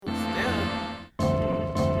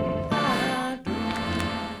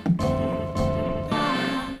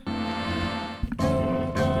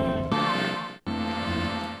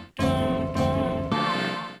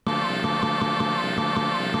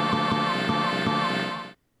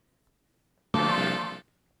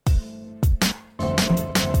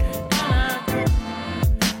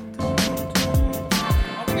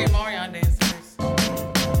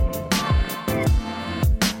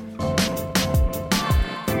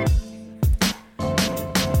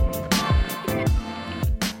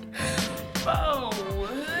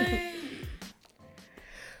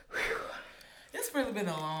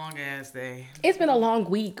last day. It's been a long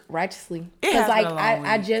week, righteously. It has like been a long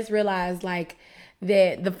I week. just realized like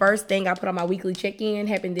that the first thing I put on my weekly check-in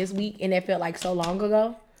happened this week, and that felt like so long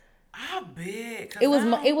ago. I bet. It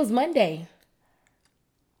was Monday.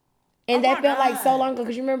 And that felt like so long ago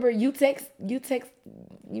because you remember you text, you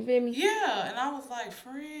feel me? Yeah, and I was like,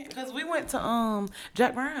 friend, because we went to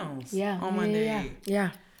Jack Brown's on Monday. Yeah.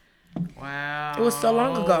 Wow. It was so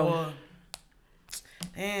long ago.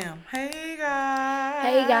 Damn. Hey guys.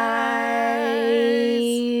 Hey guys.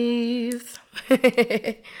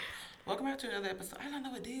 Welcome back to another episode. I don't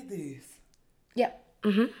know what did this. Yep.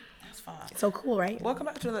 Mm-hmm. That's fine. So cool, right? Welcome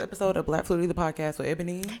back to another episode of Black Fluidity, the podcast with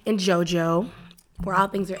Ebony and JoJo, where all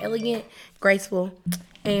things are elegant, graceful,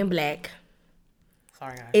 and black.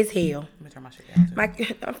 Sorry, guys. It's hell. Let me turn my shit down.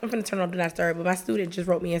 I'm finna turn on Do Not Disturb, but my student just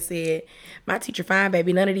wrote me and said, "My teacher fine,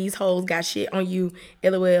 baby. None of these hoes got shit on you.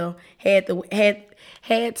 LOL.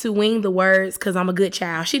 Had to wing the words because I'm a good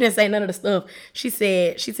child." She didn't say none of the stuff. She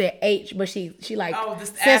said H, but she like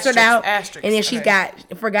censored out, asterisk. And then she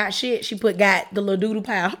forgot shit. She put got the little doodle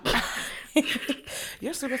pile.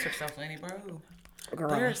 Your students are so funny, bro. Girl.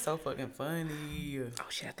 They're so fucking funny. Oh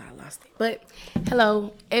shit, I thought I lost it. But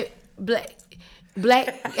hello,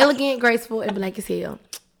 black, elegant, graceful, and black as hell.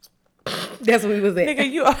 That's what we was at. Nigga,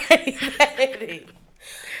 you already said it.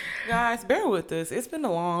 Guys, bear with us.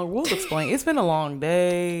 We'll explain. It's been a long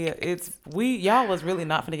day. Y'all was really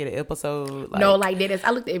not finna get an episode. No, like that.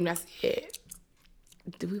 I looked at him and I said,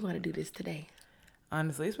 do we want to do this today?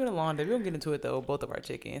 Honestly, it's been a long day. We're going to get into it, though, both of our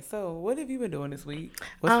chickens. So, what have you been doing this week?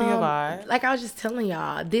 What's been your vibe? Like I was just telling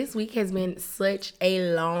y'all, this week has been such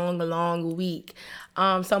a long week.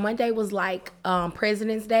 So Monday was like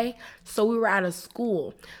President's Day, so we were out of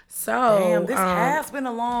school. So damn, this has been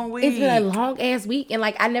a long week. It's been a long ass week, and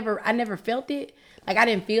like I never felt it. Like I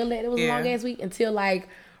didn't feel that it was a long ass week until like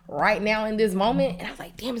right now in this moment, and I was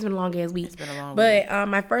like, damn, it's been a long ass week. It's been a long week.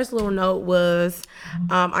 My first little note was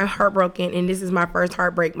I'm heartbroken, and this is my first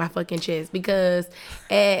heartbreak my fucking chest, because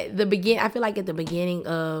I feel like at the beginning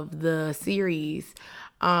of the series,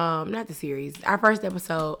 not the series, our first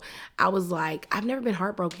episode, I was like, I've never been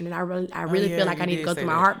heartbroken, and I really feel like I need to go through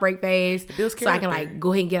my heartbreak phase so I can like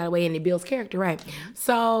go ahead and get out of the way, and it builds character, right? Mm-hmm.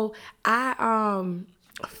 So I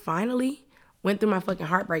finally went through my fucking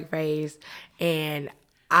heartbreak phase, and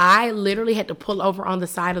I literally had to pull over on the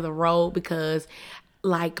side of the road because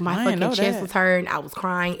like my fucking chest was hurting. I was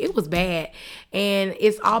crying. It was bad. And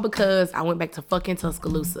it's all because I went back to fucking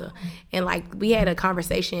Tuscaloosa. And like we had a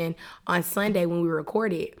conversation on Sunday when we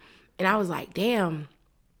recorded. And I was like, damn.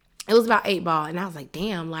 It was about 8 Ball. And I was like,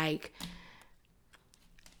 damn, like,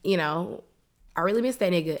 you know, I really miss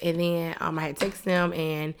that nigga. And then I had texted him,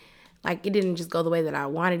 and like it didn't just go the way that I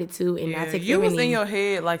wanted it to, and I texted him. You was in your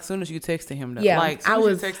head like soon as you texted him. Though. Yeah, like soon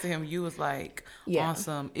as you texted him, you was like,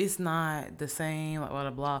 awesome. It's not the same. Like blah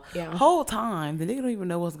blah blah. Yeah. Whole time the nigga don't even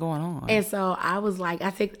know what's going on. And so I was like,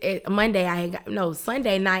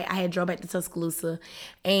 Sunday night I had drove back to Tuscaloosa,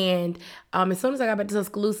 and as soon as I got back to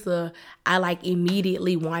Tuscaloosa, I like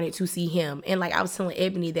immediately wanted to see him, and like I was telling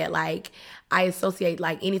Ebony that like I associate,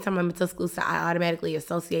 like anytime I'm in Tuscaloosa, I automatically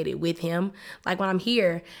associate it with him. Like when I'm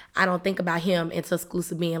here, I don't think about him and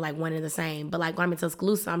Tuscaloosa being like one and the same. But like when I'm in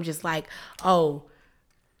Tuscaloosa, I'm just like, oh,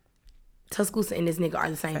 Tuscaloosa and this nigga are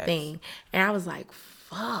the same thing. And I was like,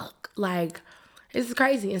 fuck, like this is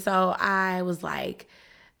crazy. And so I was like,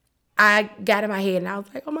 I got in my head and I was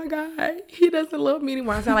like, oh my God, he doesn't love me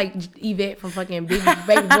anymore. I sound like Yvette from fucking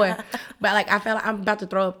Baby Boy. But like I felt like I'm about to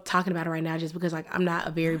throw up talking about it right now just because like I'm not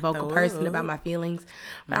a very vocal person about my feelings.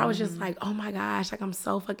 But I was just like, oh my gosh, like I'm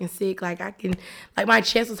so fucking sick. Like I can, like my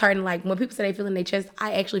chest was hurting. Like when people say they feel in their chest,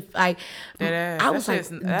 I actually like, I was like,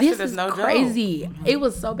 this is crazy. Mm-hmm. It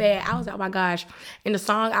was so bad. I was like, oh my gosh. And the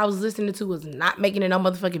song I was listening to was not making it no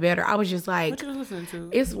motherfucking better. I was just like, what you listening to?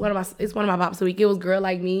 It's one of my pops of the week. It was Girl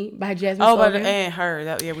Like Me by Jasmine. Oh, but and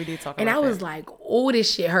her. We did talk about that. And I was like, oh, this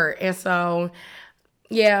shit hurt. And so,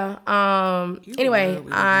 yeah. Anyway,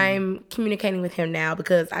 I'm communicating with him now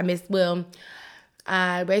because I basically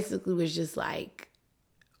was just like,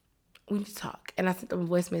 we need to talk. And I sent him a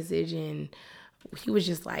voice message, and he was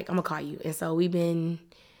just like, I'm going to call you. And so we've been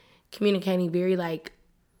communicating very like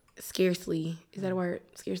scarcely. Is that a word?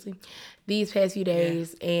 Scarcely? These past few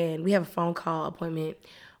days. Yeah. And we have a phone call appointment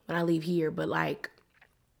when I leave here. But like,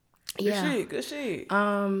 Good shit.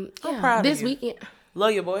 I'm proud this of you. Weekend.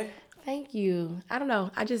 Love you, boy. Thank you. I don't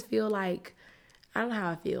know. I just feel like I don't know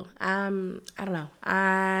how I feel. I don't know.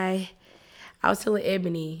 I was telling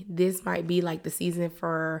Ebony this might be like the season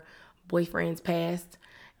for boyfriends past,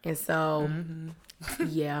 and so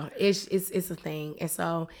yeah, it's a thing. And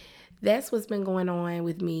so that's what's been going on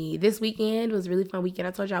with me. This weekend was a really fun weekend.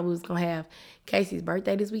 I told y'all we was gonna have Casey's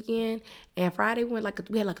birthday this weekend, and Friday we had like a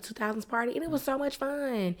 2000s party, and it was so much fun.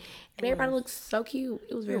 And everybody looked so cute.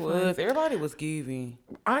 It was very fun. Everybody was giving.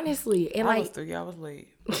 Honestly, and I like was 3 hours late.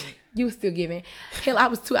 you was still giving. Hell, I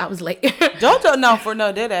was 2 hours late.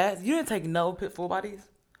 JoJo, dead ass. You didn't take no full bodies.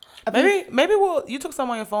 Maybe you took some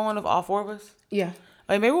on your phone of all 4 of us. Yeah.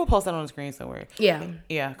 Like maybe we'll post that on the screen somewhere. Yeah.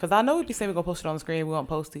 Yeah, because I know we'd be saying we're gonna post it on the screen. We won't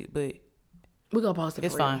post it, but we're gonna post it.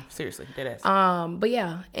 It's fine. Seriously, dead ass. But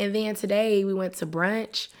yeah, and then today we went to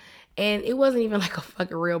brunch, and it wasn't even like a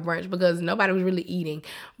fucking real brunch because nobody was really eating.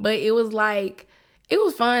 But it was like, it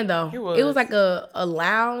was fun though. It was like a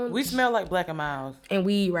lounge. We smell like Black and Miles and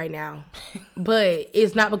weed right now, but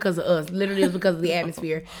it's not because of us. Literally, it's because of the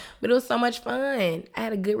atmosphere. But it was so much fun. I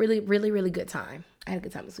had a good, really, really, really good time. I had a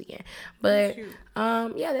good time this weekend. But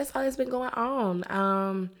yeah, that's all that's been going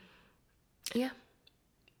on. Yeah.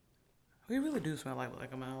 We really do smell like Black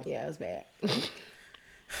and Miles. Yeah, it was bad.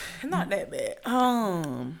 Not that bad.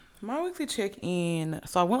 My weekly check-in.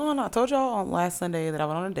 So I told y'all on last Sunday that I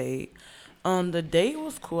went on a date. The date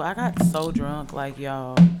was cool. I got so drunk, like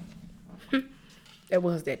y'all. That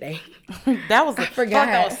was that day. I forgot.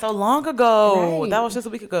 That was so long ago. Right. That was just a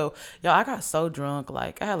week ago. Y'all, I got so drunk.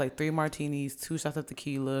 Like I had like 3 martinis, 2 shots of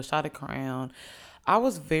tequila, shot of Crown. I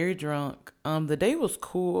was very drunk. The date was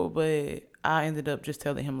cool, but I ended up just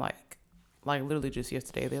telling him like literally just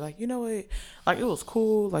yesterday. They're like, you know what? Like it was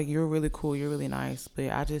cool. Like you're really cool. You're really nice, but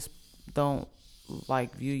I just don't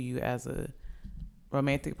like view you as a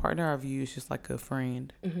romantic partner. I view you as just like a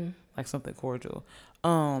friend, like something cordial.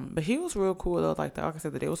 But he was real cool though. Like I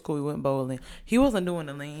said, the day was cool. We went bowling. He wasn't doing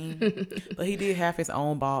the lean, but he did have his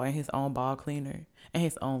own ball and his own ball cleaner and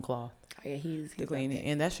his own cloth. Oh, yeah, he's cleaning,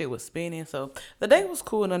 and that shit was spinning. So the day was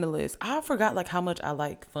cool nonetheless. I forgot like how much I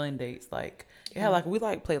like fun dates. Like it had like we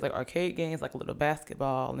like played like arcade games, like a little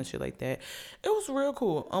basketball and shit like that. It was real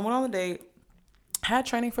cool. Went on the date. Had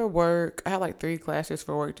training for work. I had like 3 classes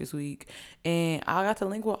for work this week, and I got to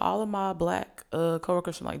link with all of my black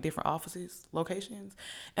coworkers from like different offices, locations,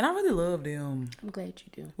 and I really love them. I'm glad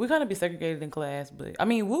you do. We kind of be segregated in class, but I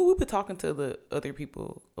mean, we'll be talking to the other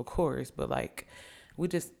people, of course, but like we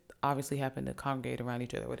just obviously happen to congregate around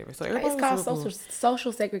each other, whatever. So it's called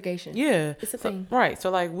social segregation. Yeah, it's a thing, right?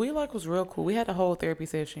 So like we was real cool. We had a whole therapy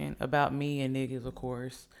session about me and niggas, of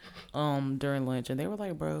course, during lunch, and they were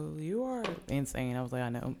like, "Bro, you are insane." I was like, "I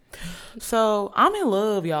know." So I'm in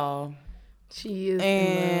love, y'all. She is,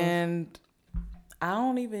 and I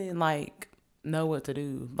don't even like know what to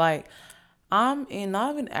do. Like I'm in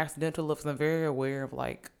not even accidental love. 'Cause I'm very aware of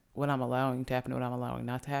like what I'm allowing to happen and what I'm allowing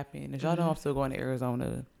not to happen. As y'all know, I'm still going to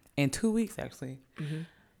Arizona in 2 weeks, actually.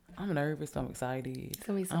 I'm nervous. I'm excited. It's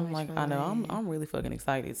gonna be so I'm much fun. I know. I'm really fucking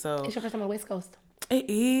excited. So it's your first time on the West Coast. It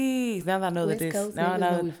is. Now that I know West that this. Coast Now I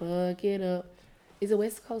know we fuck it up. Is it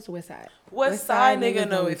West Coast or West Side? West Side nigga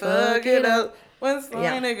know we fuck it up. West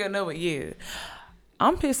Side nigga know it. Yeah.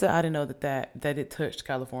 I'm pissed that I didn't know that it touched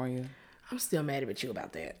California. I'm still mad at you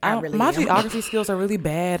about that. My geography skills are really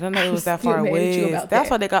bad. I know it was that far away. That's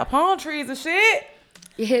why they got palm trees and shit.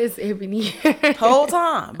 Yes, Ebony. Whole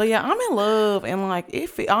time. But yeah, I'm in love, and like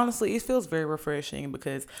honestly, it feels very refreshing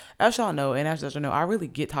because as y'all know, and as y'all know, I really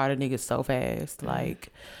get tired of niggas so fast.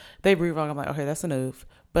 Like they breathe wrong, I'm like, okay, that's enough.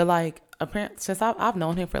 But like apparently, since I've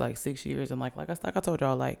known him for like 6 years, and like I told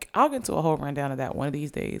y'all, like I'll get into a whole rundown of that one of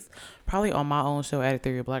these days, probably on my own show at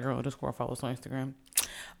 @theoryofblackgirl_. Follow us on Instagram.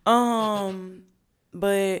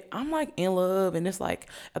 But I'm like in love, and it's like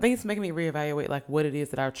I think it's making me reevaluate like what it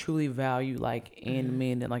is that I truly value like in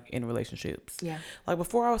men and like in relationships. Yeah. Like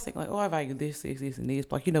before I was thinking like, oh, I value this, and this.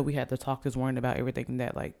 Like, you know, we had to talk this morning about everything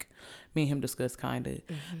that like me and him discussed kind of.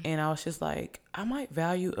 And I was just like, I might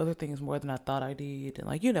value other things more than I thought I did. And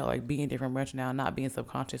like, you know, like being different brunch now, not being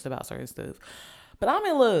subconscious about certain stuff. But I'm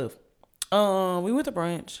in love. We went to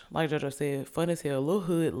brunch, like JoJo said, fun as hell. Little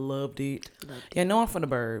hood, loved it. Yeah, no, I'm from the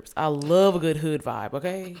burbs. I love a good hood vibe,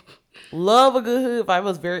 okay? Love a good hood vibe. It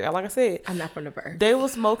was very, like I said, I'm not from the burbs. They were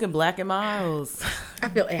smoking Black and Miles. I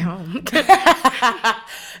feel at home.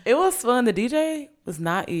 It was fun. The DJ was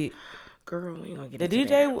not it. Girl, we gonna get the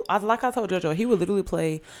DJ, like I told JoJo, he would literally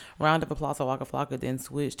play Round of Applause for Waka Flocka, then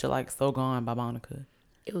switch to like So Gone by Monica.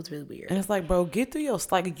 It was really weird. And it's like, bro, get through your,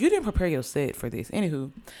 like, you didn't prepare your set for this.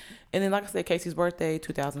 Anywho. And then, like I said, Casey's birthday,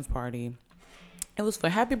 2000s party. It was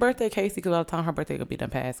fun. Happy birthday, Casey, because by the time her birthday will be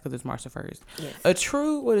done past, because it's March the 1st. Yes. A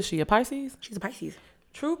true, what is she, a Pisces? She's a Pisces.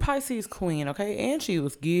 True Pisces queen, okay? And she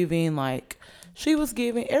was giving,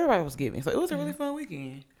 everybody was giving. So it was a really fun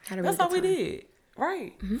weekend. That's how we did.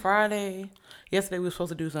 Right. Friday. Yesterday we were supposed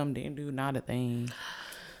to do something, didn't do not a thing.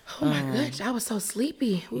 Oh my gosh, I was so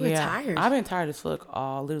sleepy. We were tired. I've been tired as fuck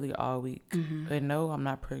literally all week. But no, I'm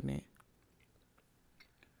not pregnant.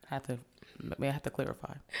 I have to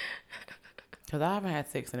clarify. Because I haven't had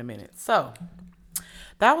sex in a minute. So,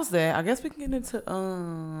 that was that. I guess we can get into,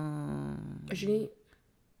 What you need?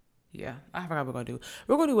 Yeah, I forgot what we're going to do.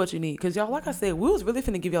 We're going to do what you need. Because, y'all, like I said, we was really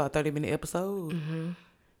finna give y'all a 30-minute episode.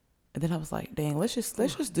 And then I was like, dang, let's just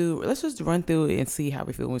run through it and see how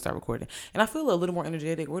we feel when we start recording. And I feel a little more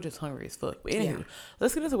energetic. We're just hungry as fuck. But anyway,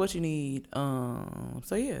 let's get into what you need.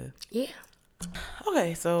 So yeah. Yeah.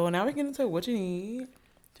 Okay, so now we get into what you need.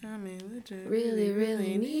 Tell me what you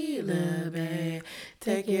really need, love, babe.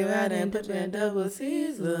 Take you out and put your double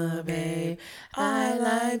C's, love, babe. I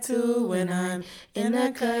like to when I'm in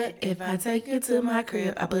the cut. If I take you to my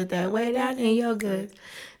crib, I put that way down in your gut.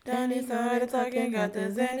 Danny started talking, got the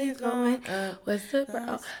Zannies going up. What's the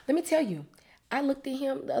bro? Let me tell you, I looked at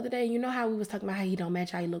him the other day. You know how we was talking about how he don't match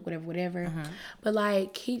how he look, whatever. But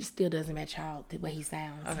like he still doesn't match how the way he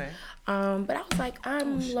sounds. Okay. But I was like,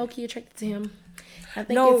 I'm low key attracted to him. I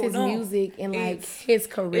think it's his music and like his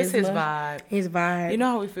charisma. It's his vibe. His vibe. You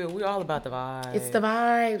know how we feel. We all about the vibe. It's the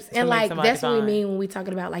vibes. And like that's what we mean when we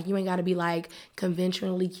talking about like you ain't gotta be like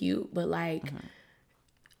conventionally cute, but like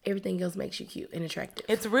everything else makes you cute and attractive.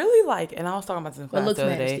 It's really like, and I was talking about this in class the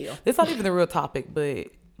other day. It's not even the real topic, but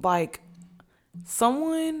like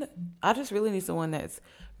I just really need someone that's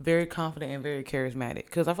very confident and very charismatic.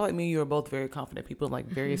 Because I feel like me and you are both very confident people, like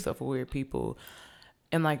very self-aware people,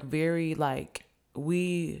 and like very like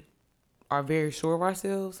we are very sure of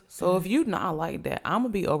ourselves. So if you not like that, I'm gonna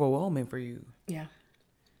be overwhelming for you. Yeah.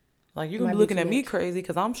 Like you're gonna be looking at me crazy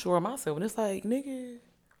because I'm sure of myself, and it's like, nigga,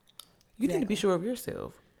 you need to be sure of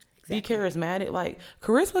yourself. Be charismatic. Like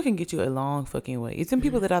charisma can get you a long fucking way. It's some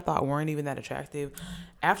people that I thought weren't even that attractive.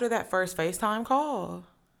 After that first FaceTime call,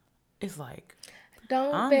 it's like,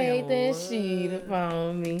 don't fake that shit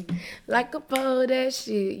upon me. Like a pole that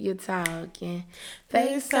shit you're talking.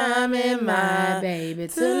 FaceTiming my baby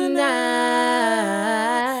tonight.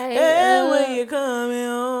 And when you coming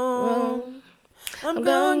home, I'm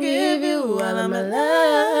gonna give you all of my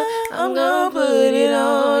love. I'm gonna put it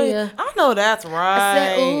on you. I know that's right.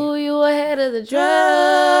 I said, ooh, you ahead of the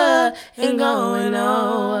drug and going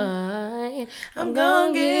on. I'm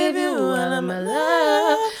gonna give you all of my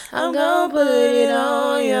love. I'm gonna put it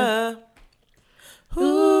on you.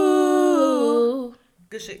 Ooh.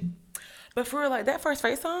 Good shit. But for like that first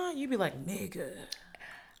FaceTime, you be like, nigga.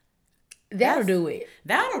 That'll do it.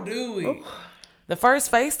 Ooh. The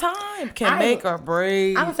first FaceTime can make or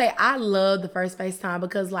break. I would say I love the first FaceTime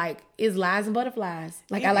because like it's lies and butterflies.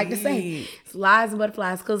 Like I like to say, it's lies and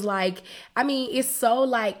butterflies because like I mean it's so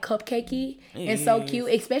like cupcakey and so cute,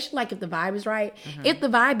 especially like if the vibe is right. If the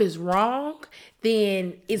vibe is wrong,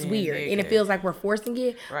 then it's weird and it feels like we're forcing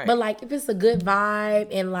it. Right. But like if it's a good vibe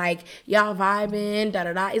and like y'all vibing,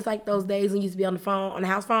 it's like those days when you used to be on the phone, on the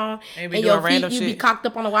house phone, and your feet you be cocked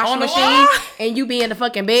up on the washing machine, and you be in the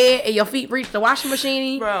fucking bed and your feet reach the washing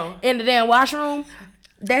machine, bro, in the damn washroom.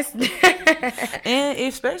 That's and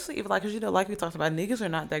especially if like, cause you know, like we talked about, niggas are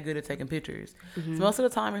not that good at taking pictures. So most of the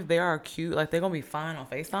time, if they are cute, like they're gonna be fine on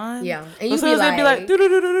FaceTime. Yeah, and you be like,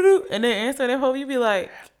 do, and then answer that whole, you be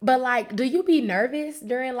like. But like, do you be nervous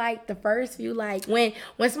during like the first few, like when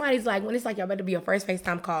somebody's like, when it's like y'all about to be your first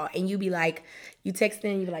FaceTime call and you be like, you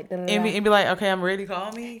texting, you be like, and be like, okay, I'm ready,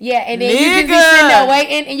 call me. Yeah, and then you just be sitting there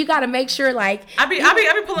waiting, and you gotta make sure like I be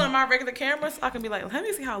pulling on my regular camera so I can be like, let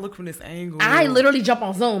me see how I look from this angle. I literally jump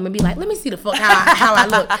on Zoom and be like, let me see the fuck how I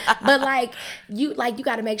look. But like you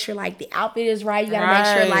gotta make sure like the outfit is right. You gotta make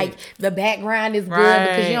sure like the background is good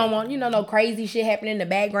because you don't want no crazy shit happening in the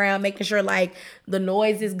background. Making sure like the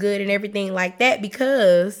noise is good and everything like that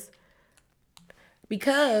because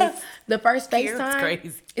the first FaceTime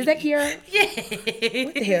crazy. Is that Kiara? Yeah.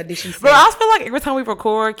 What the hell did she say? Bro, I feel like every time we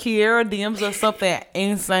record, Kiara DMs us something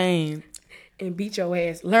insane and beat your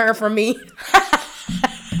ass. Learn from me.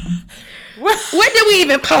 What did we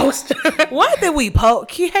even post? What did we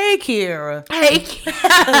post? Hey, Kiara. Hey,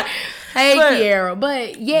 Kiara. Hey, Kiara.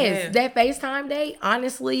 But yes, that FaceTime day,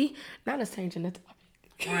 honestly, not us changing the topic.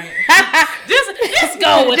 Right. just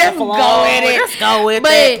go with the flow. Just go with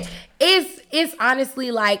it. But it's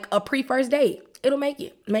honestly like a pre-first date. It'll make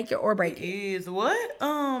it or break it. Is what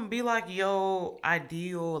be like your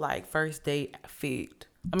ideal like first date fit?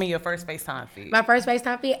 I mean your first FaceTime fit. My first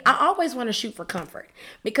FaceTime fit. I always want to shoot for comfort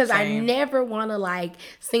because I never want to like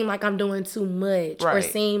seem like I'm doing too much or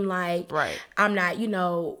seem like I'm not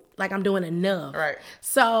like I'm doing enough. Right.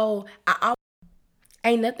 So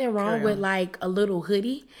ain't nothing wrong with like a little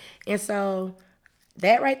hoodie, and so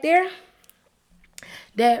that right there,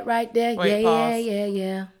 That right there. Wait, Yeah, pause. yeah, yeah,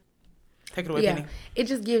 yeah. Take it away, Yeah, Penny. it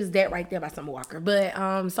just gives that right there by Summer Walker. But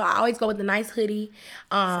so I always go with the nice hoodie.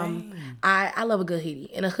 Same. I love a good hoodie,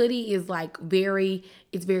 and a hoodie is like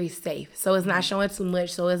it's very safe. So it's not showing too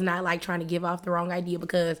much. So it's not like trying to give off the wrong idea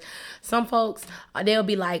because some folks they'll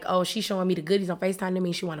be like, oh, she's showing me the goodies on FaceTime. That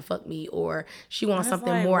means she want to fuck me or she wants And it's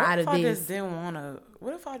something like, more what out if of I this. just didn't want to?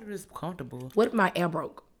 What if I was just comfortable? What if my air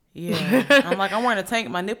broke? Yeah. I'm like, I'm wearing a tank,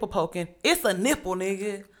 my nipple poking. It's a nipple,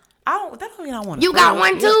 nigga. That don't mean I want to. You got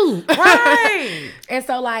one too. Right. And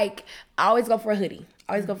so like I always go for a hoodie.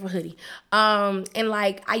 And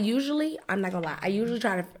like I'm not gonna lie, I usually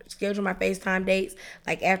try to schedule my FaceTime dates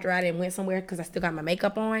like after I done went somewhere because I still got my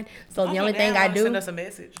makeup on. So the only thing I do, send us a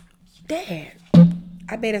message. Dad,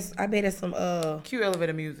 I bet it's some Cue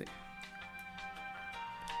elevator music.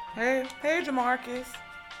 Hey Jamarcus.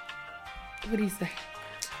 what did he say?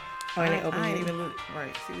 Oh, and I ain't even look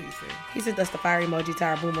right. See what he said. He sent us the fire emoji to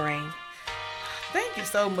our boomerang. Thank you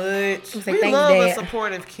so much. Like, We thanks, love Dad. a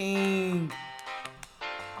supportive king.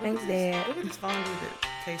 Thanks, Dad. Look at this phone dude that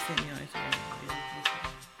Tay sent me on Instagram.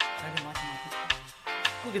 I didn't like him.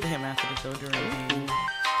 We'll get to him after the show during the game.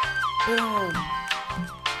 But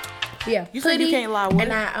Yeah, you said you can't lie. What?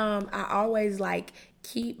 And I always like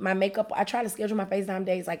keep my makeup. I try to schedule my FaceTime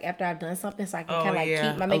days like after I've done something, so I can kind of like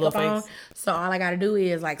keep my makeup on. So all I gotta do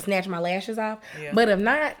is like snatch my lashes off. Yeah. But if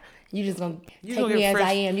not, you just gonna take me as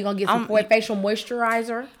I am. You're gonna get some facial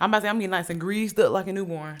moisturizer. I'm about to say I'm getting nice and greased up like a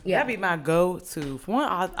newborn. Yeah, that'd be my go-to. For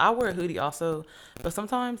one, I wear a hoodie also, but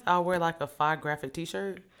sometimes I'll wear like a 5 graphic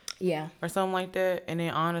T-shirt. Yeah. Or something like that. And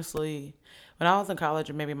then honestly, when I was in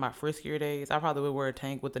college or maybe my friskier days, I probably would wear a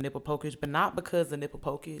tank with the nipple pokage, but not because the nipple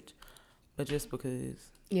pokage, but just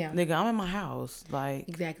because. Yeah. Nigga, I'm in my house. Like,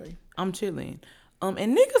 exactly. I'm chilling. And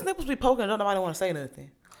niggas' nipples be poking, don't nobody want to say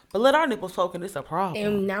nothing. But let our nipples poking, it's a problem.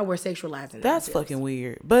 And now we're sexualizing. That's fucking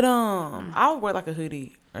weird. But I'll wear like a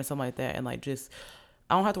hoodie or something like that and like just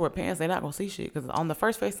I don't have to wear pants. They're not gonna see shit because on the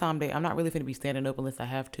first FaceTime day, I'm not really finna be standing up unless I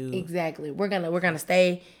have to. Exactly. We're gonna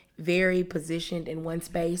stay very positioned in one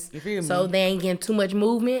space, You feel so me? they ain't getting too much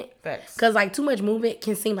movement. Facts. Cause like too much movement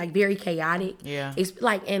can seem like very chaotic. Yeah. It's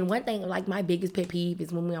like, and one thing like my biggest pet peeve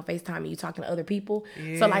is when we on FaceTime and you talking to other people.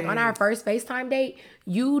 Yeah. So like on our first FaceTime date,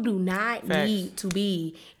 you do not need to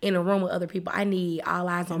be in a room with other people. I need all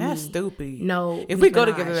eyes on me. That's stupid. No. If we go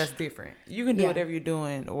together, that's different. You can do whatever you're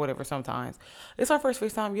doing or whatever. Sometimes it's our first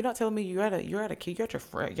FaceTime. You're not telling me you're at your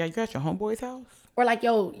friend. Yeah, you're at your homeboy's house. Or like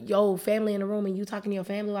yo family in the room and you talking to your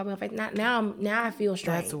family while we on FaceTime. Now I feel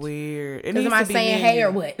strange. That's weird. Because am I saying hey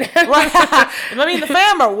or what? Right. I mean the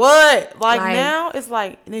fam or what? Like now it's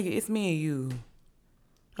like nigga, it's me and you.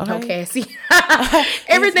 Okay. No, Cassie.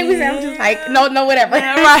 Everything we say, I'm just like, no, whatever.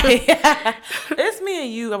 Right. It's me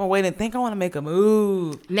and you. I'm waiting. Think I want to make a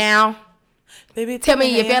move. Now. Baby, tell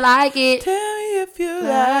me if you like it. Tell me if you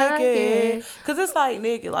like it. Because it's like,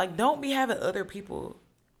 nigga, like, don't be having other people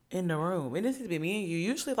in the room. And this is be me and you.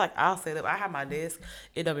 Usually, like, I'll set up. I have my desk.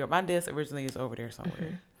 My desk originally is over there somewhere.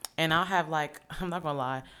 Mm-hmm. And I'll have, like, I'm not going to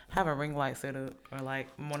lie, have a ring light set up or, like,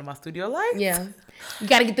 one of my studio lights. Yeah. You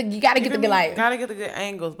gotta get the good light. Gotta get the good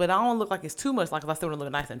angles, but I don't look like it's too much, like, 'cause I still want to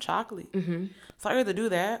look nice and chocolate. Mm-hmm. So I either do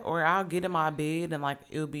that or I'll get in my bed and, like,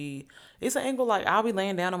 it's an angle, like, I'll be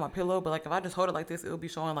laying down on my pillow, but, like, if I just hold it like this, it'll be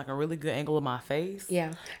showing, like, a really good angle of my face.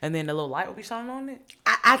 Yeah. And then the little light will be shining on it.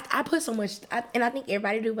 I put so much, and I think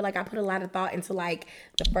everybody do, but, like, I put a lot of thought into, like,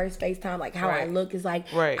 the first FaceTime, like, how I look is,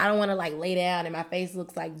 like, I don't want to, like, lay down and my face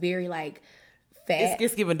looks, like, very, like, fat.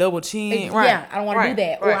 It's giving double chin. Yeah, I don't want to do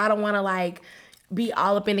that. Or I don't want to, like, be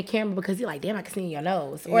all up in the camera because you're like, damn, I can see in your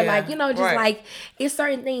nose. Or like, just like, it's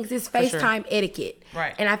certain things. It's FaceTime etiquette.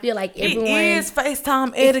 Right. And I feel like everyone... It is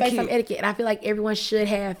FaceTime etiquette. It's FaceTime etiquette. And I feel like everyone should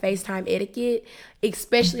have FaceTime etiquette,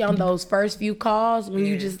 especially on those first few calls when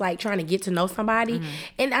you just like trying to get to know somebody. Mm-hmm.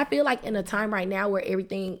 And I feel like in a time right now where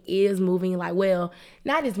everything is moving, like, well,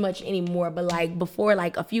 not as much anymore, but like before,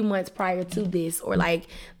 like a few months prior to this, or like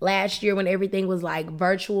last year when everything was like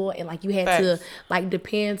virtual and like you had to like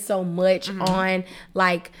depend so much on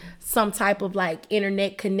like some type of like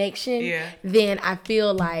internet connection, then I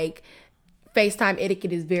feel like FaceTime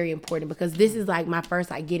etiquette is very important because this is like my first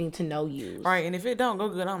like getting to know you. Right, and if it don't go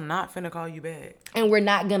good, I'm not finna call you back. And we're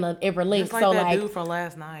not gonna ever link. Just like so that like dude from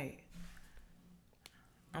last night.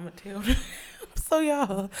 I'm gonna tell you. So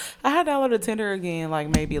y'all, I had downloaded Tinder again like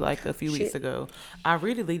maybe like a few weeks ago. I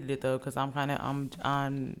redeleted it though because I'm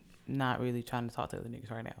not really trying to talk to other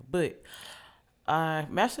niggas right now. But I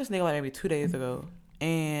matched this nigga like maybe 2 days ago.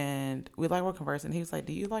 And we like were conversing. He was like,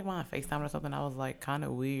 "Do you like my FaceTime or something?" I was like, kind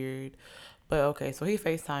of weird. But okay, so he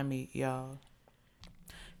FaceTimed me, y'all.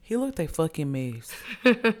 He looked a fucking mess.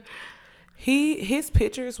 his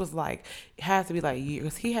pictures was like, had to be like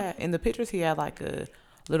years. He had, in the pictures, he had like a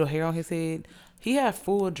little hair on his head. He had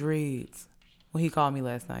full dreads when he called me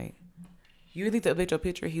last night. You really to update your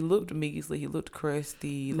picture. He looked measly. He looked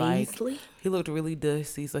crusty. Measly? Like, he looked really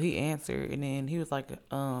dusty. So he answered, and then he was like,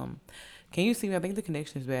 can you see me? I think the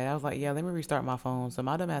connection is bad. I was like, yeah, let me restart my phone. So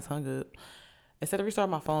my dumb ass hung up. Instead of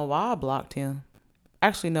restarting my phone, I blocked him.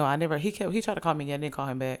 Actually, no, I never. He tried to call me. Yeah, I didn't call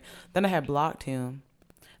him back. Then I had blocked him.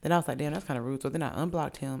 Then I was like, damn, that's kind of rude. So then I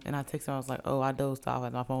unblocked him, and I texted him. I was like, oh, I dozed off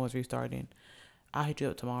as my phone was restarting. I'll hit you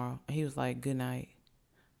up tomorrow. And he was like, good night.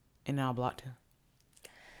 And then I blocked him.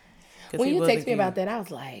 When you text me about that, I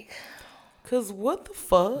was like, cause what the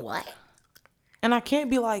fuck? What? And I can't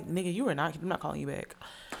be like, nigga, I'm not calling you back.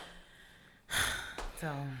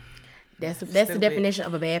 So that's the definition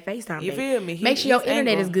of a bad FaceTime. You feel me? Make sure your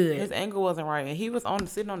internet is good. His angle wasn't right, and he was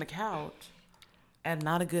sitting on the couch at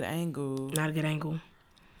not a good angle. Not a good angle.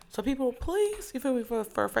 So people, please, you feel me, for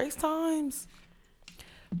FaceTimes,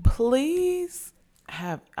 please.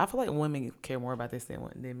 I feel like women care more about this than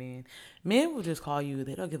men. Men will just call you.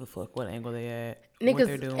 They don't give a fuck what angle they at, niggas, what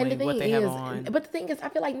they're doing, and the thing what they have on. But the thing is, I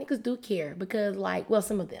feel like niggas do care because, like, well,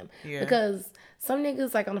 some of them. Yeah. Because some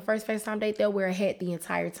niggas, like, on the first FaceTime date, they'll wear a hat the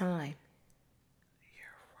entire time. You're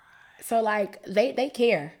right. So, like, they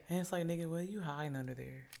care. And it's like, nigga, what are you hiding under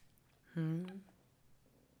there? What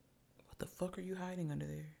the fuck are you hiding under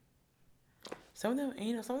there? Some of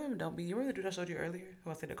them don't be. You remember the dude I showed you earlier who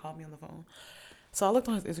I said to call me on the phone? So I looked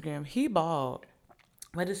on his Instagram. He bald.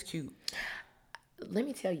 That is cute. Let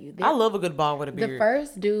me tell you. I love a good bald with a beard. The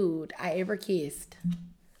first dude I ever kissed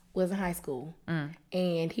was in high school.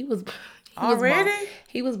 And he was already? Bald.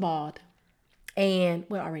 He was bald. And,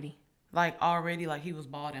 well, already. Like, he was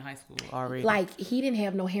bald in high school already. Like, he didn't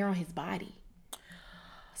have no hair on his body.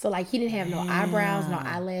 So, like, he didn't have no eyebrows, no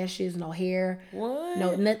eyelashes, no hair. What?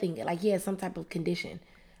 No, nothing. Like, he had some type of condition.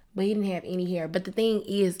 But he didn't have any hair. But the thing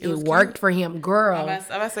is, it worked for him. Girl. I was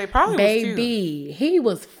about to say, probably baby,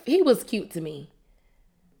 was cute. He was cute to me.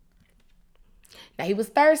 Now, he was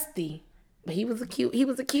thirsty. But he was a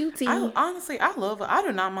cutie. Honestly, I love it. I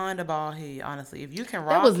do not mind a bald head, honestly. If you can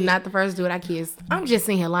rock that was not the first dude I kissed. I'm just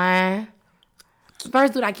sitting here lying. The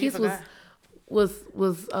first dude I kissed was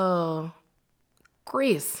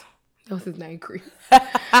Chris. That was his name, Chris.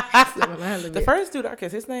 The first dude I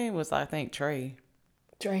kissed, his name was, I think, Trey.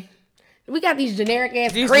 We got these generic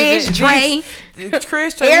ass Chris, Trey.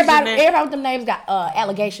 Chris, Trey. Everybody with them names got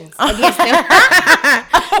allegations against them.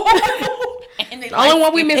 The only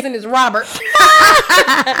one we missing is Robert.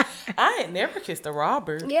 I ain't never kissed a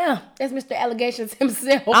Robert. Yeah, that's Mr. Allegations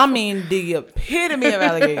himself. I mean, the epitome of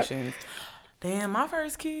allegations. Damn, my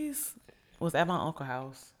first kiss was at my uncle's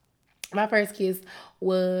house. My first kiss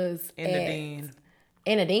was in the den.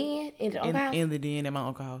 In a den? In the den at my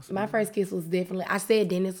uncle's house. My first kiss was definitely, I said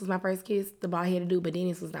Dennis was my first kiss, the bald-headed dude, but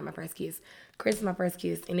Dennis was not my first kiss. Chris was my first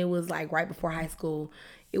kiss, and it was like right before high school.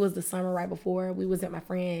 It was the summer right before. We was at my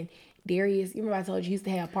friend Darius. You remember I told you he used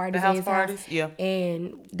to have parties at his parties? Yeah.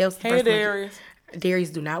 And that was the first Darius. Darius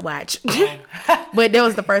do not watch. But that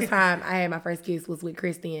was the first time I had my first kiss was with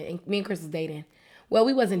Chris then. And me and Chris was dating. Well,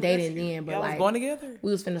 we wasn't dating then, but like going together.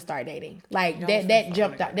 We was finna start dating. Like that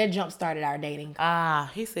jump started our dating.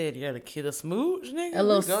 He said you had a kid a smooch, nigga. A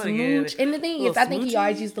little smooch. And the thing is, I think he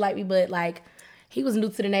always used to like me, but like he was new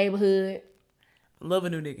to the neighborhood. Love a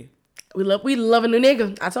new nigga. We love a new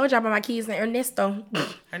nigga. I told y'all about my kids and Ernesto.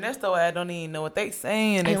 Ernesto, I don't even know what they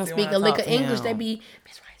saying. They don't speak a lick of English. They be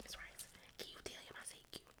Miss Rice. Can you tell him I say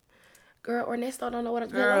cute? Girl, Ernesto don't know what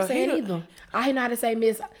I'm saying either. I know how to say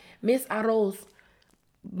Miss Arroz.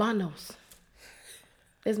 Bonos.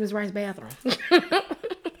 That's Miss Rice's bathroom.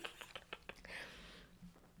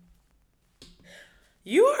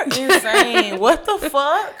 You are insane. What the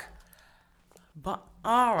fuck? But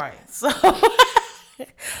all right, so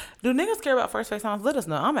do niggas care about first FaceTimes? Let us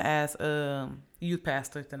know. I'm gonna ask youth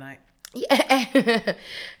pastor tonight. Yeah.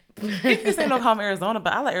 He can say no call him Arizona,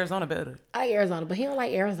 but I like Arizona better. I like Arizona, but he don't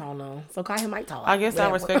like Arizona, so call him Mike Talk. I guess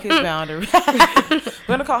I respect his boundary. We're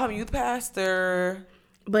gonna call him youth pastor.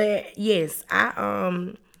 But yes,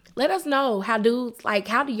 let us know how do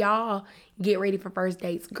y'all get ready for first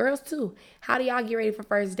dates? Girls too. How do y'all get ready for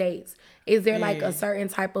first dates? Is there like a certain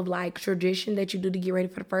type of like tradition that you do to get ready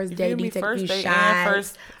for the first date? Do you take first a few date shots?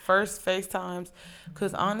 And first FaceTimes?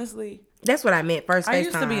 Because honestly, that's what I meant. First FaceTime. I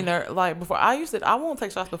used to be like before. I won't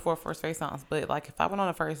take shots before first FaceTimes, but like if I went on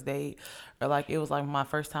a first date or like it was like my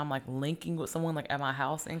first time like linking with someone like at my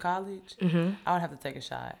house in college, I would have to take a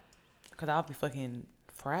shot because I'll be fucking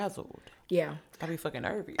frazzled. Yeah. I'd be fucking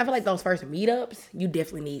nervous. I feel like those first meetups, you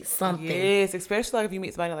definitely need something. Yes, especially like if you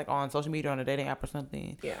meet somebody like on social media or on a dating app or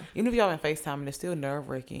something. Yeah. Even if y'all in FaceTime and it's still nerve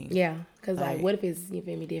wracking. Yeah. Because, like, what if it's, you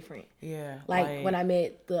feel me, different? Yeah. Like, when I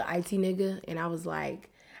met the IT nigga and I was like,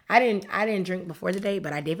 I didn't drink before the date,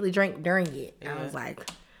 but I definitely drank during it. Yeah. I was like.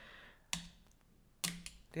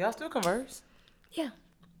 Do y'all still converse? Yeah.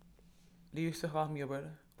 Do you still call him your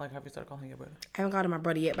brother? Like, have you started calling him your brother? I haven't called him my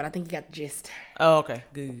brother yet, but I think he got the gist. Oh, okay.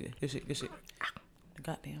 Good. Good shit.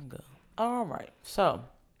 Goddamn girl. All right. So,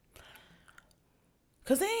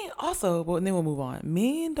 because then also, but then we'll move on.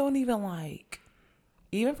 Men don't even like,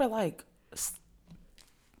 even for like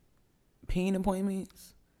peen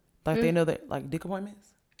appointments, like they know that, like dick appointments.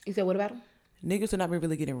 You said what about them? Niggas are not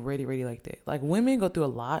really getting ready like that. Like women go through a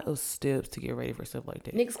lot of steps to get ready for stuff like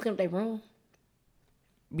that. Niggas clean up their room.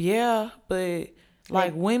 Yeah, but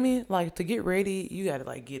like women, like to get ready, you gotta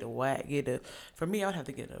like get a wax, for me, I would have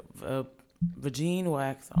to get a vagina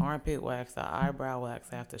wax, armpit wax, an eyebrow wax.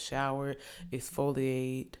 I have to shower,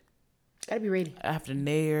 exfoliate. Gotta be ready. I have to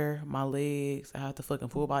nair my legs. I have to fucking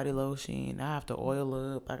full body lotion. I have to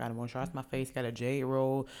oil up. I gotta moisturize my face. Got a jade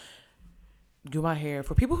roll. Do my hair.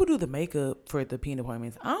 For people who do the makeup for the peen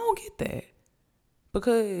appointments, I don't get that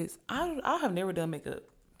because I have never done makeup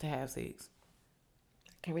to have sex.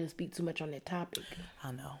 Can't really speak too much on that topic.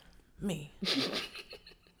 I know. Me.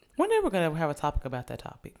 We're never gonna have a topic about that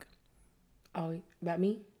topic. Oh, about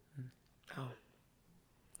me? Oh.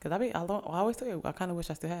 Cause I always say I kind of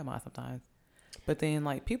wish I still had mine sometimes, but then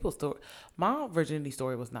like people's story, my virginity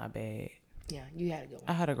story was not bad. Yeah, you had a good one.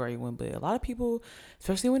 I had a great one, but a lot of people,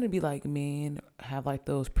 especially when it be like men, have like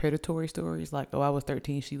those predatory stories, like I was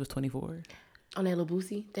 13, she was 24. On that little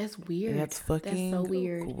boosie? That's weird. That's fucking That's so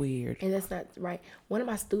weird. And that's not right. One of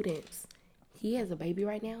my students, he has a baby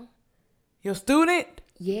right now. Your student?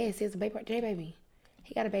 Yes, he has a baby. J-Baby.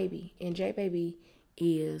 He got a baby. And J-Baby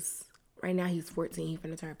is, right now he's 14. He's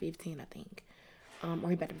going to turn 15, I think. Or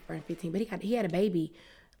he about to turn 15. But he had a baby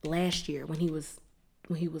last year when he was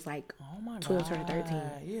like 12 turning 13.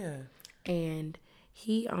 Yeah. And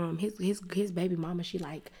he his baby mama, she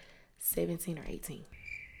like 17 or 18.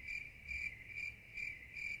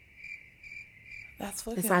 That's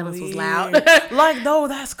fucking the silence weird. was loud. Like no,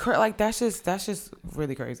 that's like that's just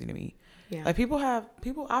really crazy to me. Yeah. Like people. I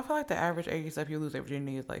feel like the average age that people lose their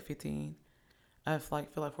virginity is like 15. I feel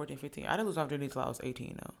like 14, 15. I didn't lose my virginity until I was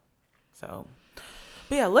 18 though. So,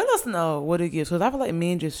 but yeah, let us know what it gives because I feel like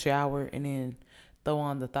men just shower and then throw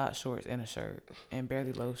on the thought shorts and a shirt and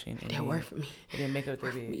barely lotion. And that worked for me. And then make up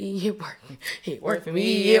their bed. It worked. It worked for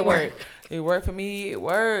me. It worked. It worked for me. It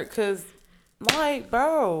worked. Cause like,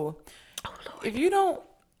 bro, if you don't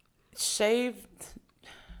shave,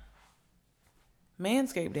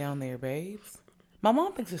 manscape down there, babes. My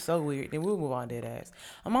mom thinks it's so weird. Then we'll move on dead ass.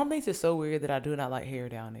 My mom thinks it's so weird that I do not like hair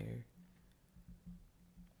down there.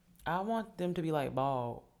 I want them to be like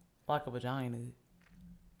bald, like a vagina.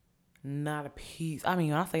 Not a piece. I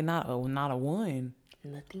mean, when I say not a one.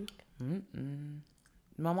 Nothing.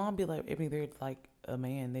 My mom be like, if they're like a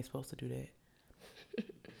man, they supposed to do that.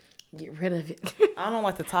 Get rid of it. I don't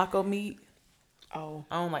like the taco meat. Oh.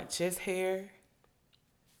 I don't like chest hair.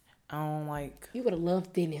 I don't like. You would have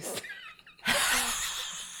loved Dennis.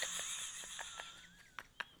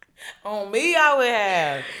 On me, I would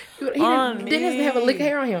have. Dennis didn't have a lick of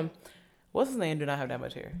hair on him. What's his name? Do not have that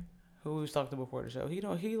much hair. Who we was talking to before the show. He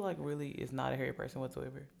like really is not a hairy person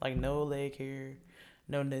whatsoever. Like no leg hair,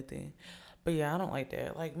 no nothing. But yeah, I don't like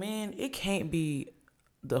that. Like man, it can't be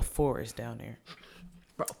the forest down there.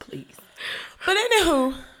 Bro, please. But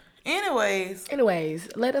anyways,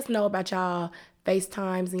 let us know about y'all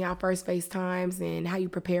FaceTimes and y'all first FaceTimes and how you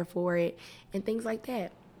prepare for it and things like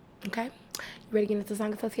that. Okay? You ready to get into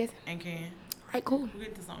song association? And can. All right, cool. We'll get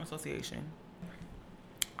into song association.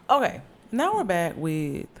 Okay, now we're back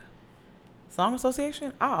with song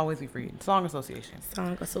association. I'll always be free. Song association.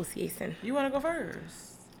 Song association. You want to go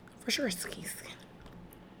first? For sure, skis.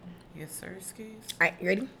 Yes, sir, skis. All right, you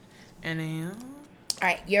ready? And then... All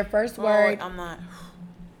right, your first word. I'm not...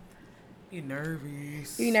 You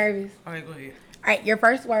nervous. You nervous? All right, go ahead. All right, your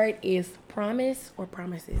first word is promise or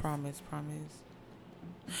promises? Promise.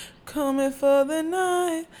 Coming for the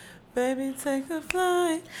night. Baby, take a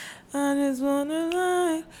flight. I just wanna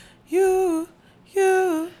like you.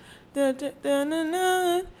 Da da da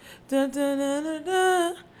da da da da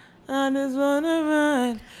da. I just wanna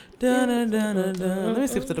ride. Da da da da da. Let me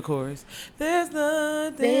skip to the chorus. There's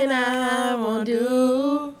nothing I won't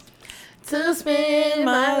do to spend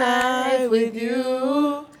my life with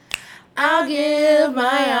you. I'll give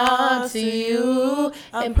my all to you.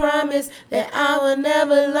 and promise that I will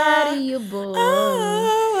never lie to you, boy.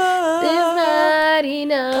 There's not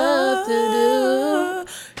enough to do.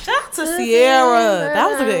 Shout out to Sierra. That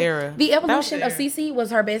was a good era. The Evolution of CeCe was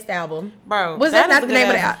her best album. Bro, was that not the name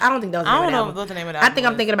of the album? I don't think that was the name of the album. I don't know what the name of the album I think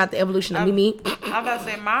I'm thinking about the Evolution of Mimi. I'm about to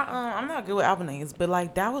say, I'm not good with album names, but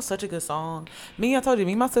like that was such a good song. I told you,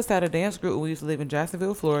 me and my sister had a dance group when we used to live in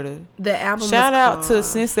Jacksonville, Florida. The album Shout out to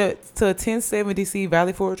 1070C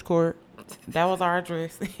Valley Forge Court. That was our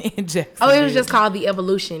address in Jacksonville. Oh, it was just called The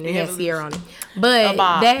Evolution. It had Sierra on it. But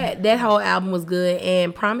that whole album was good.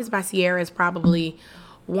 And Promise by Sierra is probably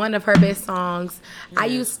one of her best songs.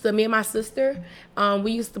 Yes. Me and my sister,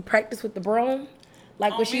 we used to practice with the broom.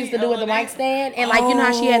 Like what she used to do with the mic stand. And like, you know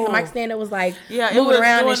how she had the mic stand that was like moving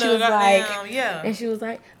around and she was like, and she was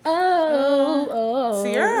like, oh.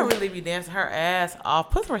 Sierra really be dancing her ass off.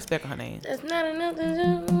 Put some respect on her name. That's not enough to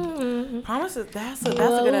do. Promise, that's a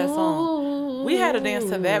good ass song. We had to dance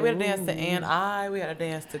to that. We had to dance to And I. We had to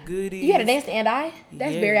dance to Goodies. You had to dance to And I?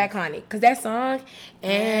 That's very iconic. Because that song,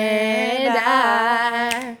 And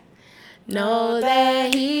I know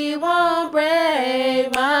that he won't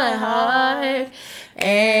break my heart.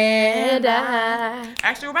 And I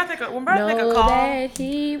actually, we're about to make a call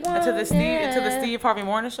to the Steve Harvey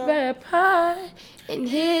Morning Show. In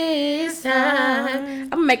his time, I'm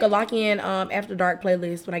gonna make a lock-in after dark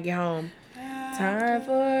playlist when I get home. Time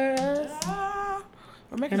for us.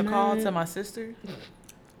 We're making a call to my sister.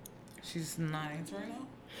 She's not answering now.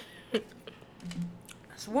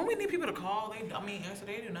 So when we need people to call, answer.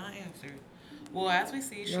 They do not answer. Well, as we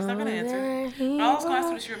see, she's not gonna answer. I was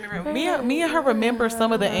going to she remember. Me and her remember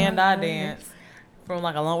some of the And I dance from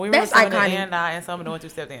like a long. We remember some of the And I and some of the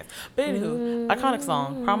 1-2-step dance. But anywho, iconic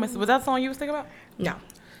song. Promise. Was that the song you was thinking about? No,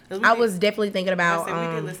 I was definitely thinking about. We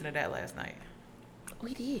did listen to that last night.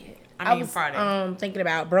 We did. I was Friday. Thinking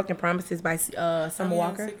about Broken Promises by Summer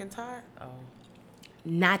Walker. Sick and tired. Oh.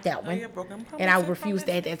 Not that one. Yeah, Broken Promises. And I refuse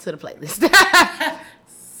to add that to the playlist.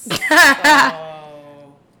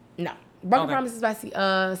 No. Broken Promises by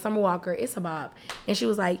Summer Walker. It's a bop. And she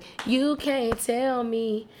was like, you can't tell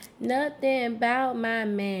me nothing about my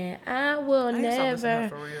man. I will never.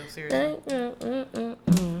 For real, seriously.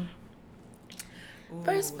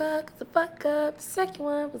 First fuck the fuck up. The second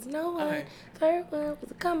one was no one. Okay. Third one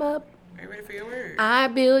was a come up. Are you ready for your word? I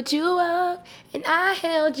built you up and I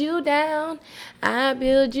held you down. I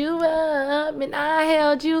built you up and I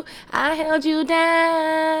held you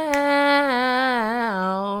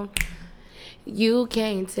down. You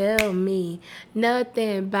can't tell me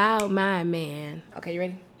nothing about my man. Okay, you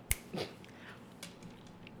ready?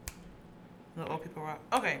 No, old people rock.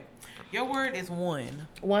 Okay. Your word is one.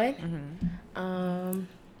 One? Mm-hmm.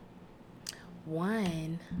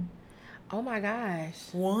 One. Oh my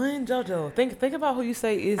gosh. One, JoJo. Think about who you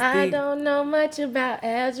say is I don't know much about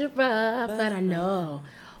algebra, but I know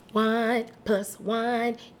 1 +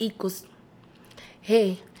 1 =.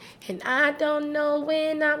 Hey, and I don't know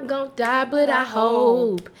when I'm gonna die, but I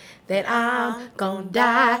hope that I'm gonna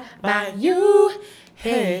die by you.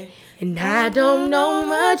 Hey, and I don't know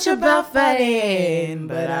much about fighting,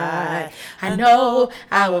 but I know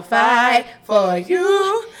I will fight for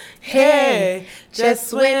you. Hey,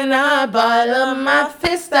 just when I ball up my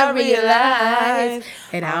fist, I realize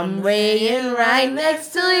that I'm weighing right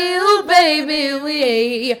next to you,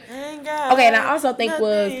 baby. Okay, and I also think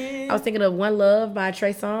I was thinking of One Love by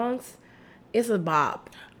Trey Songz. It's a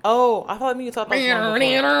bop. Oh, I thought you talked about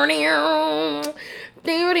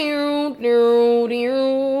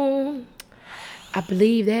I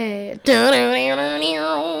believe that.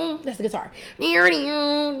 That's the guitar.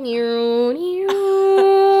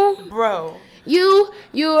 Bro.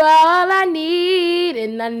 You're all I need,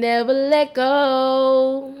 and I never let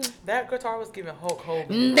go. That guitar was giving Hulk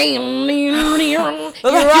Hogan. You're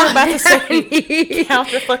all about to say,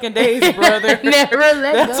 count your fucking days, brother. Never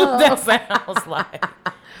let That's go. That's what that sounds like.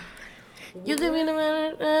 You give me the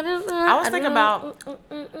I was thinking about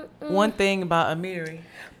one thing about Amiri.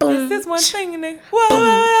 This is one thing, nigga. Whoa,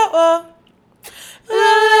 whoa, whoa.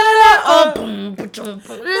 Oh,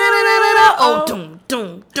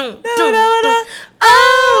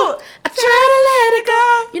 I try to let it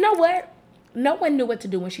go. You know what? No one knew what to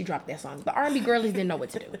do when she dropped that song. The R&B girlies didn't know what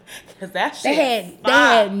to do. Cause that shit. They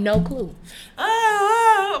had no clue.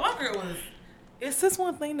 Oh, my girl was. It's this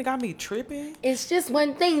one thing that got me tripping. It's just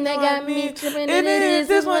one thing that got me tripping. And it is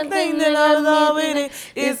this one thing that got me tripping.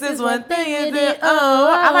 It's this one thing and it.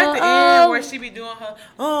 I like the end where she be doing her.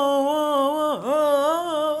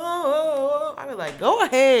 I be like, go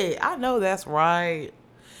ahead. I know that's right.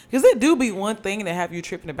 Cause it do be one thing that have you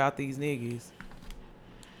tripping about these niggas.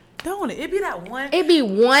 Don't it? It be that one. It be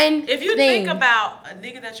one. If you thing. think about a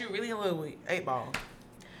nigga that you really in love with, 8 Ball,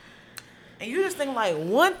 and you just think like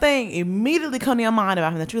one thing immediately come to your mind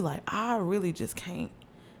about him that you're like, I really just can't.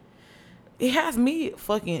 It has me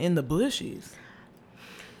fucking in the bushes.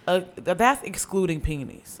 That's excluding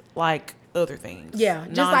penis, like other things. Yeah,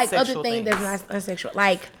 just like other Non-sexual things that's not unsexual.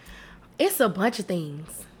 Like, it's a bunch of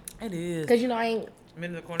things. It is. Cause I ain't.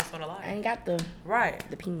 Men in the cornerstone of life. I ain't got the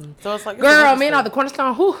penis. So it's like girl, men are the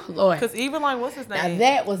cornerstone. Whew, Lord. Because even like what's his name? Now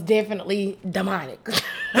that was definitely demonic.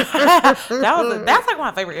 That's like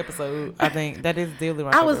my favorite episode. I think that is definitely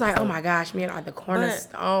my favorite. I was like, episode. oh my gosh, men are the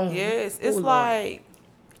cornerstone. But, yes, it's like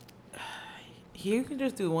you can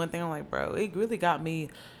just do one thing. I'm like, bro, it really got me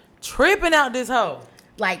tripping out this hoe.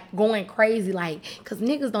 Like going crazy, like, cause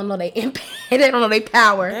niggas don't know they impact, they don't know they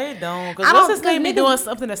power. They don't. Cause what's his name be doing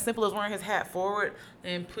something as simple as wearing his hat forward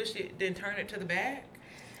and push it, then turn it to the back?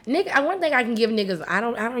 Nigga, one thing I can give niggas, I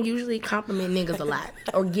don't usually compliment niggas a lot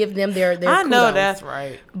or give them their I know kudos. that's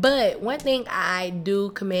right. But one thing I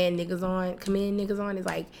do commend niggas on is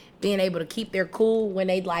like being able to keep their cool when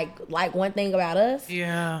they like one thing about us.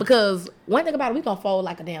 Yeah. Because one thing about it, we gonna fold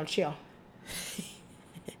like a damn chill.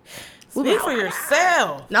 Speak for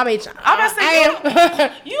yourself. No, I mean,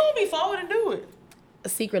 you don't be folding and do it.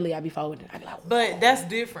 Secretly, I be folding. I be like, but that's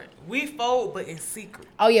different. We fold, but in secret.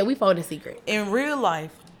 Oh yeah, we fold in secret. In real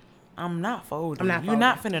life, I'm not folding. You're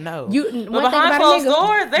not finna know. But behind closed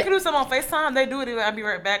doors, they can do something on FaceTime. They do it. I'll be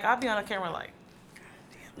right back. I'll be on the camera like.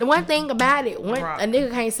 The one thing about it, a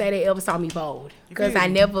nigga can't say they ever saw me fold because I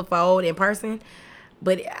never fold in person.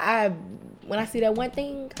 But when I see that one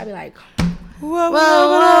thing, I be like. Whoa, whoa,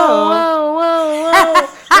 whoa, whoa, whoa,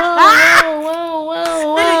 whoa, whoa,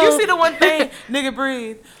 whoa, whoa. Nigga, you see the one thing, nigga,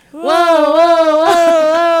 breathe. Whoa, whoa,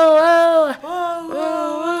 whoa, whoa, whoa,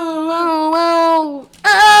 whoa, whoa, whoa,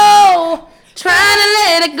 oh, trying to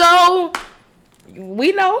let it go.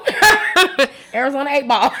 We know. Arizona 8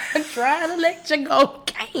 Ball. Trying to let you go.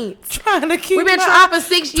 Can't. Trying to keep. We've been trying for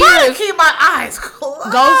 6 years. Trying to keep my eyes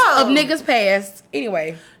closed. Ghosts of niggas past.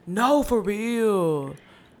 Anyway. No, for real.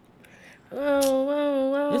 Whoa, whoa,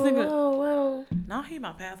 whoa, this nigga, whoa, whoa. Now he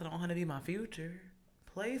my past, I don't want to be my future.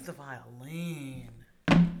 Plays the violin.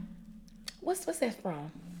 What's that from?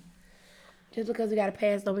 Just because we got a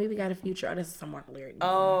past don't mean we got a future. Oh, this is some Mark lyric.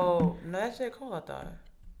 Oh, no, that shit cool, I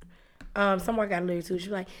thought. Some Mark got a lyric too. She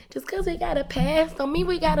was like, just because we got a past don't mean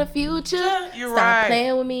we got a future. Yeah, you're Stop right.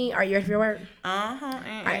 playing with me. Are you ready for your word? Uh-huh. All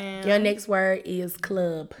right, your next word is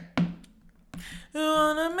club. You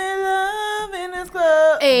wanna make love in this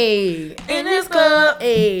club. Hey, in this club.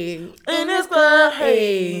 Hey, in this club.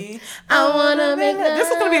 Hey, I wanna make love. This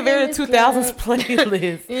is gonna be a very 2000s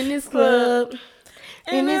playlist. In this club.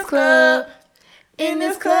 In this club. In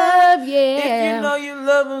this club, yeah. If you know you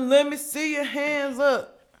love him, let me see your hands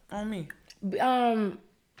up on me.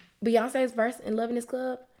 Beyonce's verse in Love in This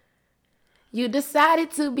Club. You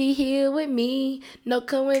decided to be here with me. No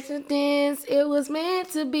coincidence, it was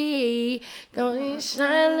meant to be. Go and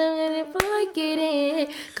shine and forget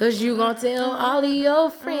it. Cause you gon' tell all of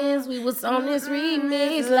your friends we was on this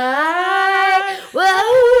remix like,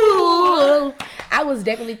 whoa. I was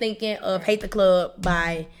definitely thinking of Hate the Club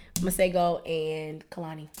by Masego and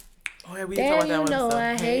Kalani. Oh yeah, we talked about that one.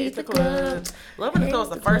 I hate the club. Love in the Club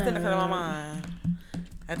was the first thing that came to my mind.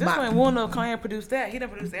 At this point, we don't know if Kanye produced that. He done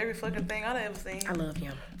produced every fucking thing I've ever seen. I love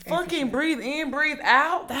him. Fucking Breathe In, Breathe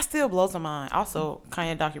Out. That still blows my mind. Also,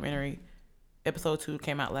 Kanye documentary episode 2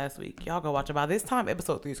 came out last week. Y'all go watch it. By this time,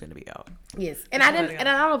 episode 3 is gonna be out. Yes, and I don't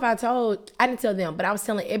know if I didn't tell them, but I was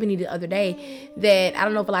telling Ebony the other day that I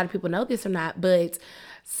don't know if a lot of people know this or not, but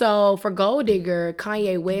so for Gold Digger,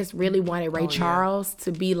 Kanye West really wanted Ray Charles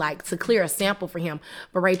to be like to clear a sample for him,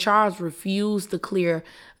 but Ray Charles refused to clear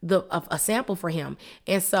a sample for him,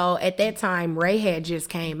 and so at that time Ray had just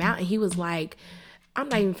came out and he was like, I'm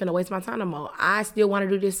not even finna waste my time no more. I still want to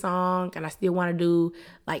do this song and I still want to do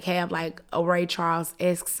have a Ray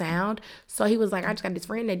Charles-esque sound. So he was like, I just got this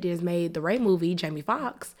friend that just made the Ray movie, Jamie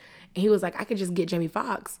Foxx. And he was like, I could just get Jamie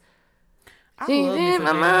Foxx. She did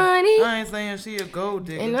my money. I ain't saying she a gold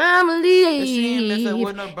digger. And I'm a lead. She ain't messing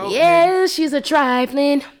with no broke yeah, she's a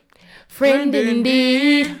trifling friend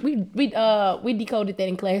indeed. We decoded that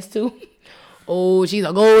in class too. Oh, she's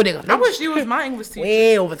a gold digger. I wish she was my English teacher.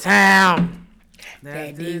 Way over town.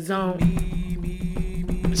 That dig's on me.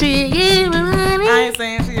 She give me money. I ain't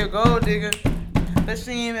saying she a gold digger, but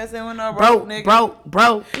she ain't messing with no broke nigga.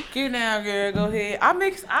 Broke. Get down, girl. Go ahead.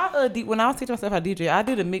 When I was teaching myself how to DJ, I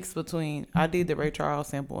did a mix between. I did the Ray Charles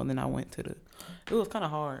sample, and then I went to it was kind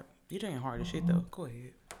of hard. DJing hard as shit though. Go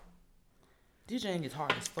ahead. DJing is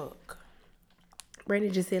hard as fuck.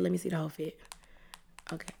 Brandon just said, "Let me see the whole fit."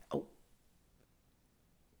 Okay. Oh.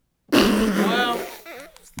 Well,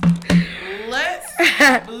 let's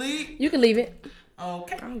bleep. You can leave it.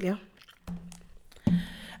 Okay. I don't care.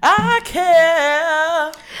 I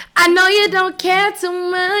care. I know you don't care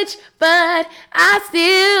too much, but I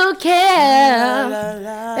still care,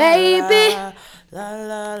 baby.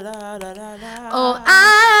 Oh,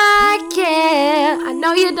 I care. I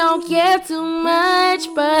know you don't care too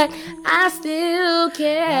much, but I still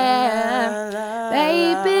care,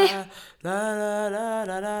 baby.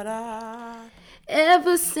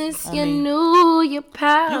 Ever since you knew your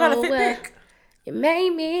power, You got a fit pick. you made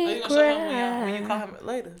me You gonna cry. show him when you call him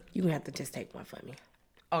later? You gonna have to just take one for me.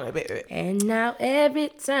 Okay, bet. And now every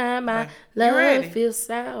time my love feels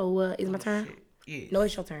sour. Is my turn? Shit. Yes. No,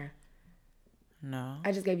 it's your turn. No.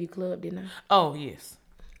 I just gave you club, didn't I? Oh, yes.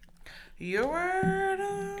 Your word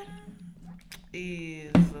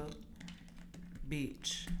is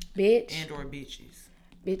bitch. Bitch. And or bitches.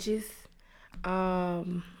 Bitches. I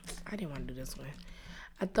didn't want to do this one.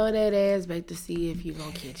 I throw that ass back to see if you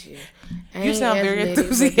gonna catch it. You sound very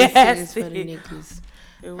enthusiastic. For the niggas.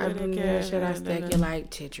 I bring that shit, I stack it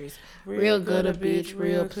like Tetris. Real good a bitch,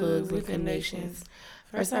 real plugs with connections.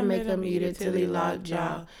 First I make him eat it till he lock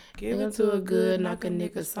jaw. Give it to a good, knock a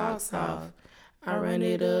nigga socks off. I run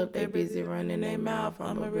it up, they busy running their mouth.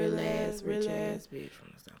 I'm a real ass, rich ass bitch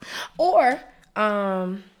from the south. Or,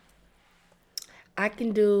 I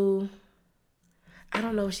can do. I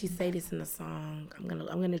don't know if she say this in the song. I'm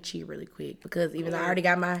gonna cheat really quick because even though I already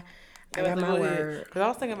got my word. Cause I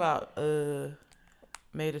was thinking about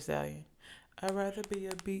Made a Stallion. I'd rather be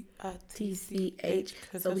a B-I-T-C-H.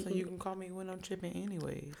 Cause that's when you can call me when I'm tripping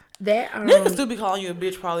anyways. That niggas still be calling you a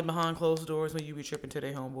bitch probably behind closed doors when you be tripping to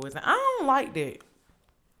their homeboys. And I don't like that.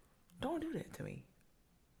 Don't do that to me.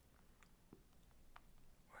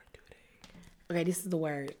 Or do they? Okay, this is the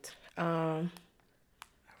word. I'd rather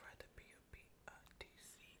be a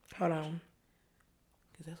B-I-T-C. Hold on.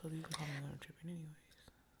 Cause that's what you can call me when I'm tripping anyways.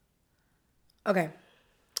 Okay.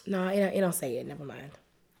 No, it don't say it. Never mind.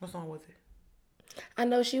 What song was it? I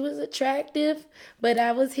know she was attractive, but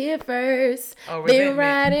I was here first. Oh, been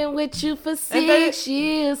riding with you for 6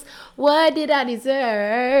 years. What did I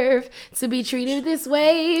deserve to be treated this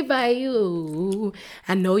way by you?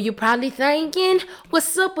 I know you're probably thinking,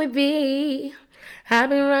 what's up with me? I've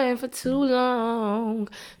been running for too long.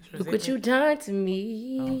 Look what you done to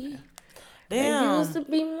me. Okay. Damn. I used to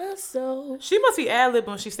be my soul. She must be ad-libbing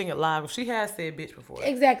when she's singing live. She has said bitch before.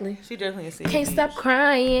 Exactly. She definitely has said Can't bitch. stop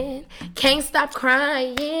crying. Can't stop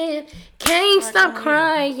crying. Can't stop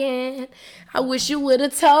crying. I wish you would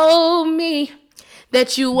have told me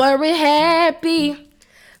that you weren't happy.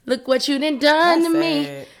 Look what you done to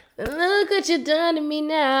me. Look what you done to me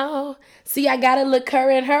now. See, I gotta look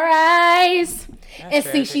her in her eyes and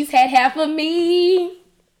see she's had half of me.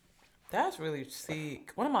 That's really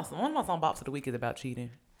sick. One of my song bops of the week is about cheating.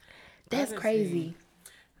 That's crazy.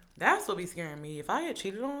 That's what be scaring me. If I get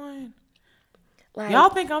cheated on, like, y'all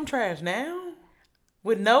think I'm trash now?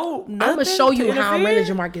 With nothing. I'm gonna show you how I'm really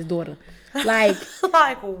Jamarcus' daughter. Like,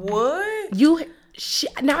 like what?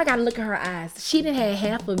 Now I gotta look at her eyes. She done had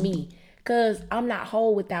half of me, cause I'm not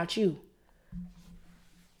whole without you.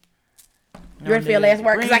 You ready for your last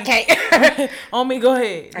word? Cause I can't. On me, go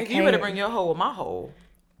ahead. You better bring your hoe with my hoe.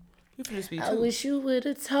 I wish you would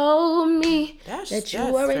have told me that you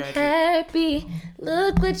weren't happy.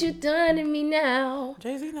 Look what you done to me now.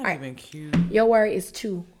 Jay-Z not even cute. Your word is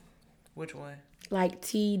two. Which one? Like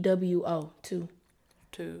TWO. Two.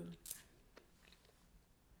 Two.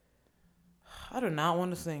 I do not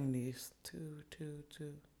want to sing this. Two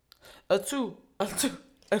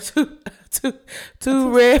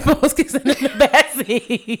red folks kissing in the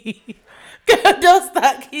backseat. Don't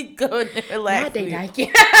stop, keep going there. Relax. Not they like it.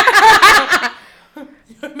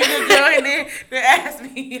 They asked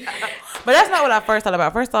me. But that's not what I first thought about.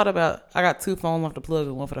 I first thought about I got 2 phones off the plug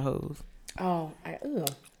and one for the hose. Oh,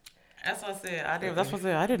 that's what I said. That's what I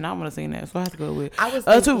said. I did not want to sing that, so I have to go with. I was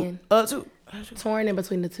thinking, two. Torn in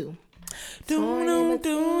between the two. Torn in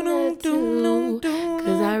between the two.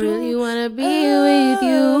 Cause I really wanna be with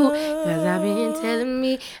you. Cause I've been telling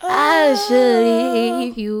me I should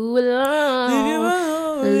leave you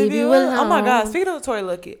alone. Leave you alone. Oh my God! Speaking of Tori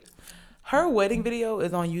Luckett, her wedding video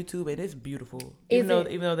is on YouTube and it's beautiful. Even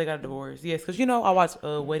though they got a divorce. Yes, because I watch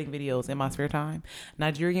wedding videos in my spare time.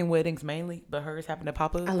 Nigerian weddings mainly, but hers happen to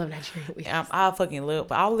pop up. I love Nigerian weddings. I fucking love,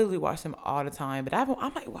 but I'll literally watch them all the time. But I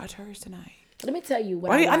might watch hers tonight. Let me tell you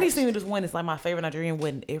what I need to see this one. It's like my favorite Nigerian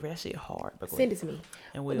wedding ever. That shit hard. Send it to me.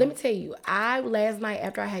 Let me tell you. Last night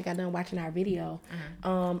after I had got done watching our video,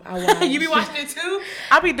 I watched. You be watching it too?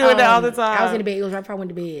 I be doing that all the time. I was in the bed. It was right before I went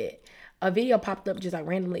to bed. a video popped up just like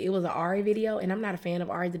randomly. It was an Ari video, and I'm not a fan of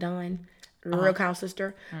Ari the Don, Real Cow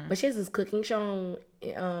sister, but she has this cooking show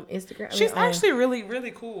on Instagram. She's actually really,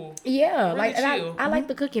 really cool. Yeah, really like, and chill. I like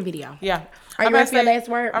the cooking video. Yeah. Are you ready for your last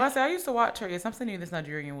word? I'm gonna say I used to watch her. Yes, I'm sending you this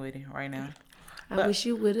Nigerian wedding right now. I wish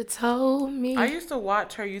you would have told me. I used to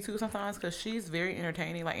watch her YouTube sometimes because she's very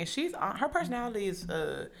entertaining. Like, and her personality is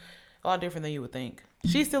a lot different than you would think.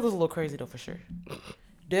 She still is a little crazy though, for sure.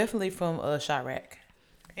 Definitely from Chirac.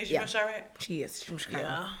 Is she from Chirac? She is. She's from Chicago.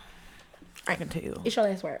 Yeah. I can tell. It's your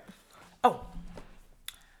last word. Oh,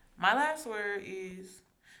 my last word is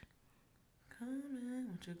coming.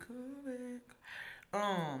 Won't you come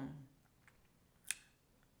back?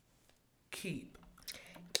 Keep.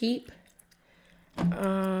 Keep.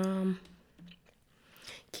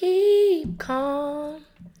 Keep calm.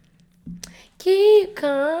 Keep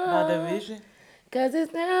calm. My division. Cause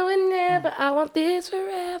it's now and never. I want this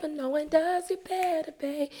forever. No one does it better,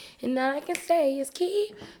 babe. And all I can say is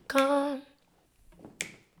keep calm.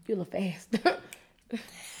 You look fast.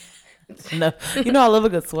 No, you know I love a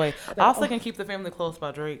good sway. I also can Keep the Family Close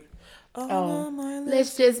by Drake.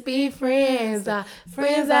 Let's just be friends.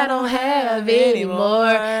 Friends I don't have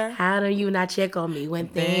anymore. How do you not check on me when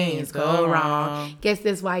things go wrong? Guess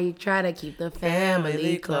that's why you try to keep the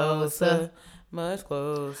family closer. Much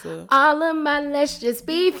closer. All of my let's just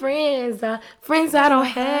be friends. Friends I don't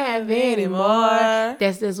have anymore.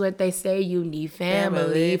 That's just what they say you need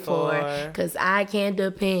family for. Cause I can't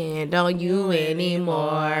depend on you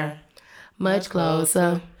anymore. Much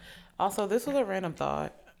closer. Also, this was a random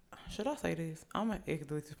thought. Should I say this? I'm gonna delete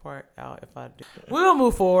this part out if I do. We'll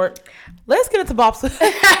move forward. Let's get into bops.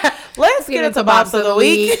 Let's get into bops of the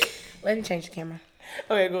week. Let me change the camera.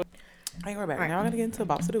 Okay, go. Hey, we're back. Now I'm gonna get into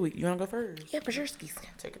bops of the week. You wanna go first? Yeah, for sure, skis.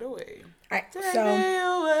 Take it away. All right. Take it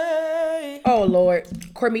away. Oh Lord,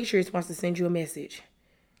 Cormetrius wants to send you a message.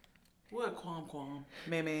 What quam,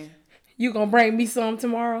 man? You gonna bring me some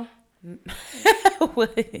tomorrow?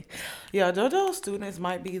 Yeah, JoJo students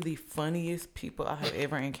might be the funniest people I have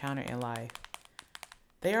ever encountered in life.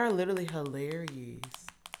 They are literally hilarious.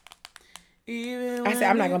 I said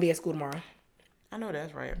I'm not gonna be at school tomorrow. I know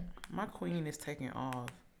that's right. My queen is taking off.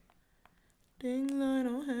 Things I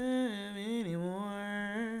don't have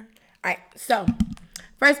anymore. All right, so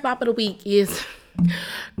first bop of the week is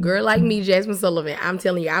Girl Like Me, Jasmine Sullivan. I'm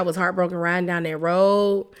telling you, I was heartbroken riding down that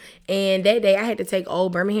road. And that day, I had to take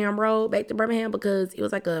Old Birmingham Road back to Birmingham because it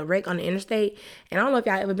was like a wreck on the interstate. And I don't know if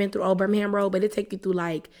y'all ever been through Old Birmingham Road, but it take you through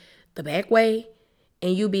like the back way.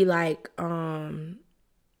 And you be like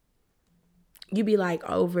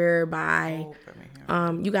over by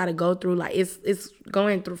you gotta go through like it's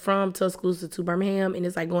going through from Tuscaloosa to Birmingham, and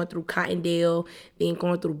it's like going through Cottondale, then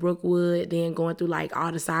going through Brookwood, then going through like all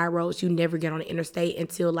the side roads. You never get on the interstate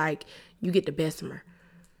until like you get to Bessemer.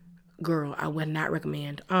 Girl, I would not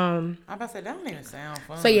recommend. I'm about to say that don't even sound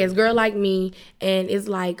fun. So yeah, it's Girl Like Me, and it's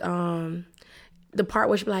like the part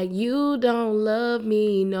where she be like, you don't love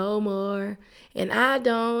me no more, and I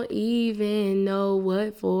don't even know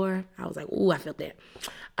what for. I was like, ooh, I felt that.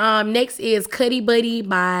 Next is Cuddy Buddy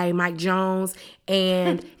by Mike Jones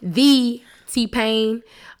and the T-Pain.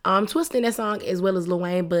 Twisting that song as well as Lil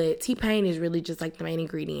Wayne, but T-Pain is really just like the main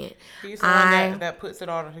ingredient. He's the one that puts it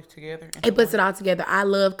all together. It puts it all together. I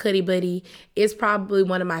love Cuddy Buddy. It's probably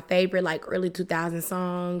one of my favorite like early 2000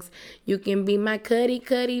 songs. You can be my Cuddy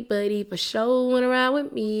Buddy for showing around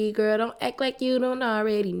with me, girl. Don't act like you don't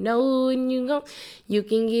already know, and you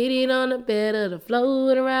can get it on the bed of the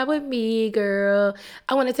float around with me, girl.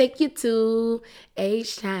 I want to take you to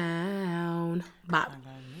H-Town. Bop.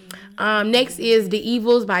 Next is The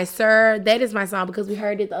Evils by Sir. That is my song because we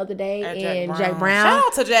heard it the other day in Jack Brown. Shout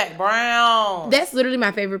out to Jack Brown. That's literally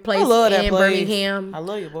my favorite place in Birmingham. I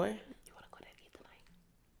love you, boy. You want to go there and eat tonight?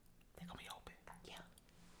 They're going to be open.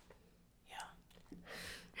 Yeah.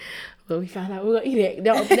 Well, we found out we're going to eat it.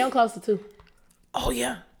 They're open close to 2. Oh,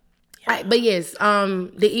 yeah. All right, but yes,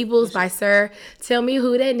 The Evils by Sir. Tell me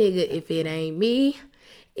who that nigga if it ain't me.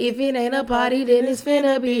 If it ain't a party, then it's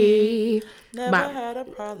finna be. Never had a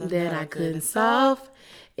problem that I couldn't solve.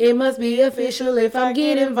 It must be official if I'm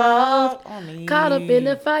getting involved. Caught up in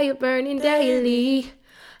the fire burning daily.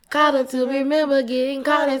 Caught up to remember getting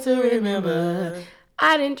caught up to remember.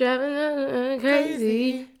 I didn't drive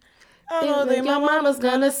crazy. I don't think my mama's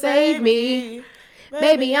gonna save me.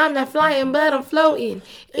 Baby, I'm not flying, but I'm floating.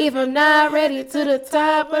 If I'm not ready to the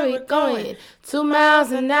top, where we going? 2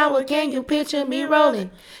 miles an hour, can you picture me rolling?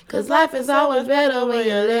 Cause life is always better when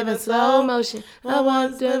you live in slow motion. I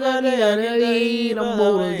want to go the other lead. I'm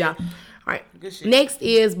bold, y'all. All right. Good shit. Next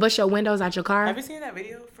is Bust Your Windows Out Your Car. Have you seen that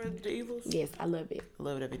video for the Eagles? Yes, I love it.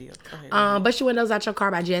 Love that video. Go ahead. Bust Your Windows Out Your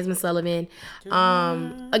Car by Jasmine Sullivan.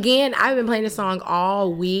 Again, I've been playing this song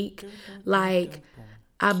all week. Like,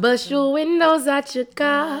 I bust your windows out your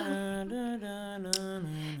car.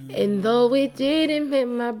 And though it didn't fit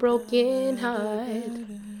my broken heart,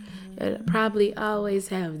 I'll probably always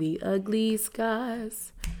have the ugly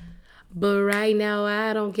scars. But right now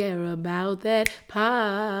I don't care about that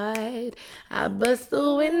part. I bust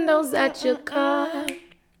the windows out your car.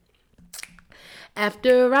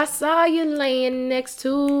 After I saw you laying next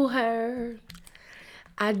to her,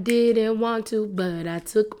 I didn't want to, but I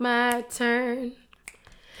took my turn.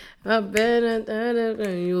 I better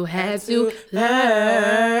than you had to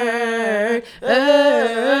learn.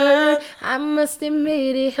 I must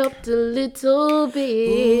admit it helped a little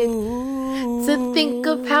bit to think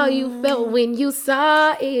of how you felt when you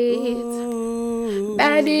saw it. But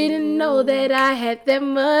I didn't know that I had that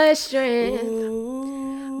much strength.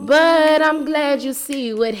 But I'm glad you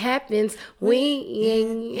see what happens when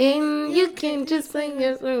you can just sing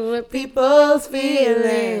it with people's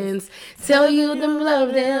feelings. Tell you them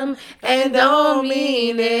love them and don't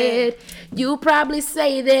mean it. You probably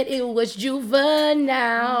say that it was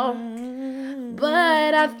juvenile,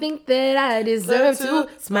 but I think that I deserve to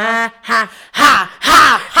smile. Ha, ha,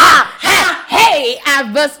 ha, ha, ha. Hey, I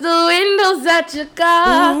bust the windows out your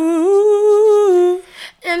car.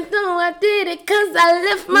 And though I did it 'cause I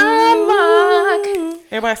left my mark.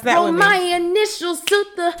 Everybody snap with me. My initials to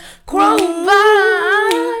the crowbar.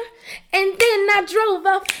 And then I drove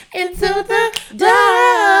off into the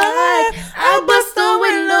dark. I bust the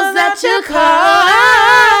windows out your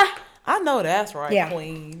car. I know that's right, Yeah.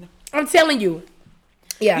 Queen. I'm telling you.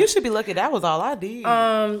 Yeah. You should be lucky. That was all I did.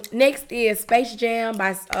 Next is Space Jam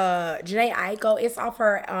by Janae Aiko. It's off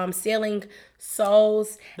her Selling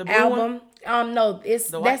Souls The blue album. No, it's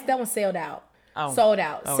The that white? one sold out. Oh. Sold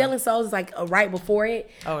out. Okay. Selling Souls is like right before it.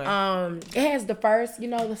 Okay. It has the first,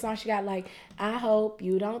 the song she got like, I hope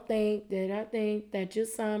you don't think that I think that you're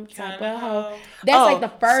some type of hoe. That's like the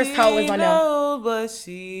first hoe is on there. Knows, but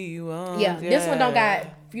she won't. Yeah, this one don't got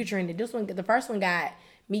Future in it. The first one got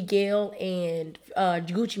Miguel and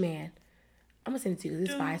Gucci Man. I'm gonna send it to you. This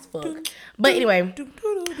is fire as fuck. But anyway,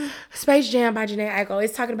 Space Jam by Janae Aiko.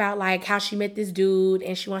 It's talking about like how she met this dude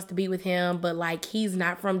and she wants to be with him, but like he's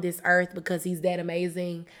not from this earth because he's that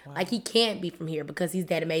amazing. Wow. Like he can't be from here because he's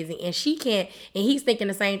that amazing, and she can't. And he's thinking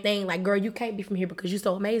the same thing. Like, girl, you can't be from here because you're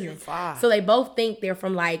so amazing. So they both think they're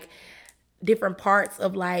from like different parts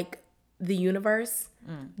of like the universe,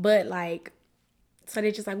 but like, so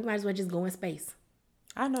they're just like, we might as well just go in space.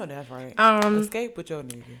 I know that's right. Escape with your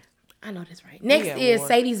nigga. I know that's right. Next is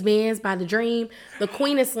Sadie's Benz by The Dream. The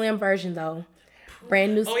Queen and Slim version, though.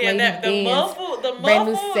 Brand new Sadie Benz. The muffle. Brand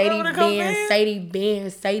new Sadie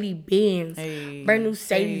Benz. Sadie Benz. Hey, Brand new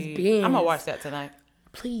Sadie's Benz. I'm going to watch that tonight.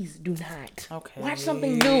 Please do not. Okay. Watch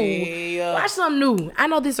something new. Watch something new. I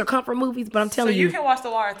know these are comfort movies, but I'm telling you. So you can watch The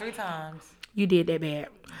Wire 3 times. You did that bad.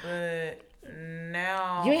 But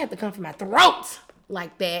now. You ain't have to come for my throat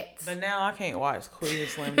like that. But now I can't watch Queen and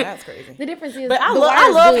Slim. That's crazy. The difference is, but I love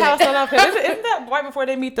how it started off. Isn't that right before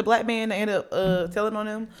they meet the black man that end up telling on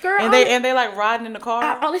them? Girl, and they like riding in the car.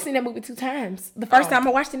 I only seen that movie 2 times. The first time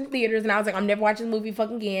I watched it in the theaters, and I was like, I'm never watching this movie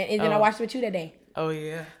fucking again. And then I watched it with you that day. Oh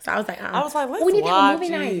yeah. So I was like, let's we need to have a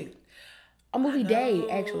movie it. night, a movie day,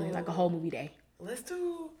 actually, like a whole movie day. Let's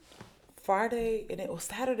do Friday and it was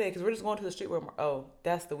Saturday because we're just going to the street where. Oh,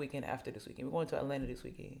 that's the weekend after this weekend. We're going to Atlanta this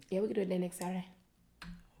weekend. Yeah, we could do it then next Saturday.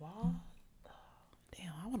 Wow.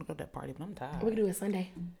 Damn, I want to go to that party, but I'm tired. We could do it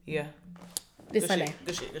Sunday. Yeah. This Sunday.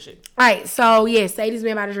 Good shit. All right, so yeah, Sadie's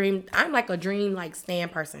Been by The Dream. I'm like a Dream like stan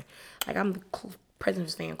person. Like I'm the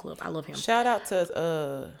president's fan club. I love him. Shout out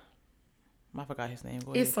to I forgot his name.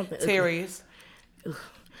 Go it's ahead. something. Terrius. All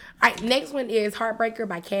right, next one is Heartbreaker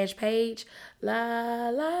by Cash Page. La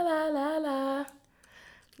la la la la.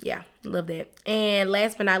 Yeah, love that. And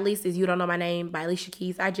last but not least is You Don't Know My Name by Alicia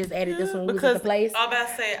Keys. I just added this one. We was at the place. I'm about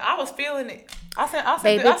to say, I was feeling it. I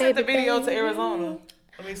sent the video to Arizona.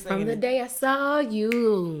 From the day I saw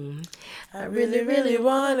you, I really, really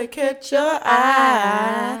want to catch your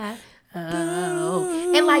eye.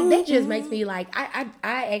 Oh. And like, that just makes me like, I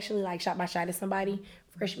actually like shot my shot at somebody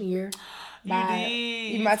freshman year.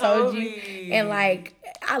 Even I told you. And like,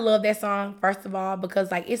 I love that song first of all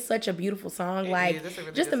because like it's such a beautiful song. Like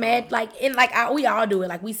really just imagine like, and like we all do it.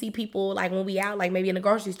 Like we see people like when we out like maybe in the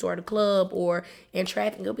grocery store, the club, or in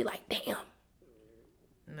traffic, it'll be like, damn,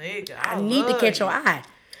 nigga, I need to catch your eye.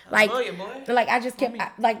 Like, I love you, boy. Like I just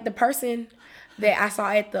kept like the person. that I saw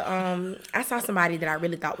at the I saw somebody that I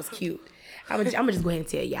really thought was cute. I'm gonna just go ahead and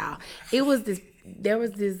tell y'all. It was this. There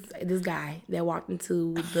was this guy that walked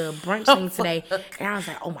into the brunch thing today, and I was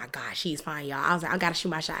like, "Oh my gosh, she's fine, y'all." I was like, "I gotta shoot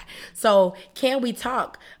my shot." So, "Can We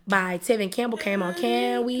Talk" by Tevin Campbell came on.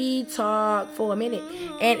 Can we talk for a minute?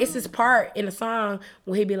 And it's this part in the song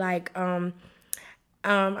where he be like,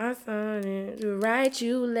 I started to write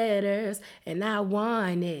you letters, and I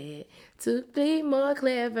wanted to be more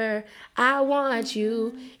clever. I want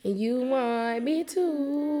you, and you want me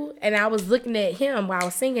too. And I was looking at him while I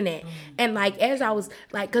was singing it, and like as I was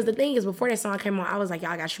like, cause the thing is, before that song came on, I was like,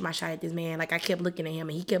 y'all gotta shoot my shot at this man. Like I kept looking at him,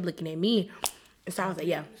 and he kept looking at me, and so I was like,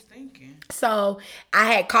 yeah. So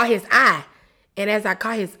I had caught his eye, and as I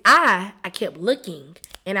caught his eye, I kept looking.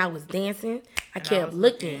 And I was dancing. I kept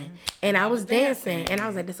looking. And I was dancing. And I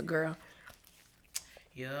was like, this a girl.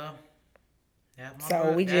 Yeah. That's my So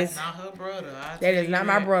brother. we That's just. not her brother. That is not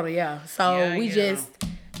my brother, yeah. So we just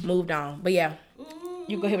moved on. But yeah. Ooh.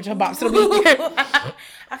 You go ahead with your box to the beat.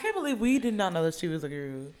 I can't believe we did not know that she was a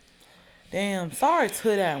girl. Damn. Sorry to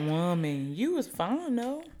that woman. You was fine,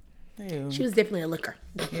 though. Ew. She was definitely a looker.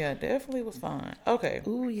 Yeah, definitely was fine. Okay.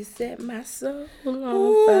 Ooh, you set my soul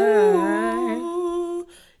on fire.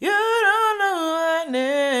 You don't know my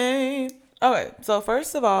name. Okay, so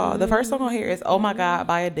first of all, the first song on here is "Oh My God"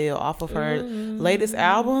 by Adele off of her latest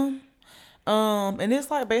album. And it's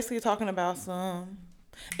like basically talking about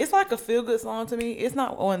it's like a feel good song to me. It's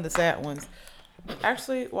not one of the sad ones.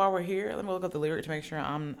 Actually, while we're here, let me look up the lyric to make sure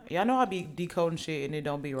y'all know I be decoding shit and it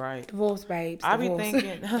don't be right. Divorce, babes. I be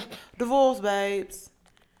thinking, divorce, babes.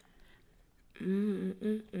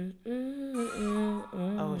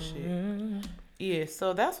 Oh shit. Yeah,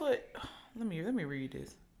 so that's what. Let me read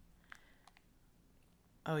this.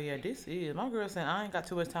 Oh yeah, this is my girl saying I ain't got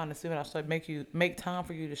too much time to sit, and I should make time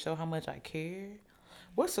for you to show how much I care.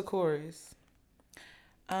 What's the chorus?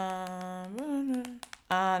 I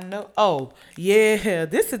know. Oh yeah,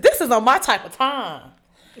 this is on my type of time.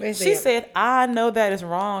 She said, "I know that it's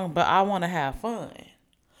wrong, but I want to have fun."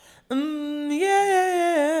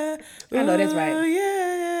 Yeah. I know that's right.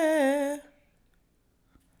 Yeah.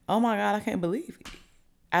 Oh my God, I can't believe it.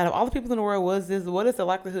 Out of all the people in the world, what is the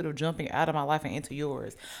likelihood of jumping out of my life and into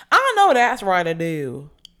yours? I know that's right, Adele.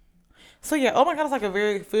 So yeah, oh my God, it's like a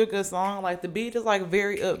very feel good song. Like the beat is like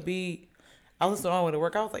very upbeat. I was listening on with the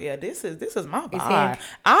work. I was like, yeah, this is my vibe.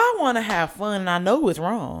 I want to have fun, and I know it's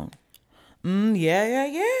wrong.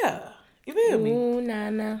 Yeah. You feel me? Ooh,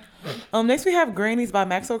 nah. Next we have Grannies by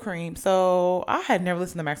Maxo Cream. So I had never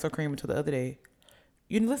listened to Maxo Cream until the other day.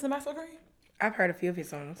 You didn't listen to Maxo Cream? I've heard a few of his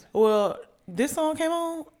songs. Well, this song came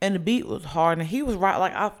on and the beat was hard and he was right.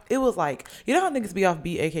 Like it was like, you know how niggas be off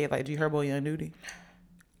beat, aka like G Herbo, Young Nudie.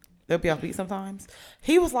 They'll be off beat sometimes.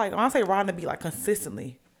 He was like, when I say riding the beat like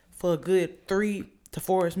consistently for a good 3 to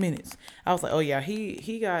 4 minutes. I was like, oh yeah, he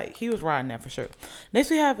was riding that for sure.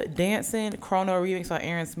 Next we have Dancing Chrono remix by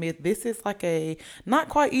Aaron Smith. This is like a not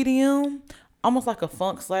quite EDM, almost like a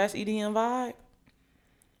funk / EDM vibe,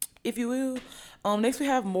 if you will. Next we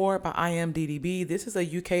have More by IMDDB. This is a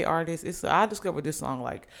UK artist. I discovered this song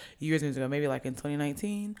like years ago, maybe like in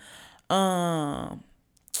 2019.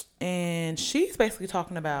 And she's basically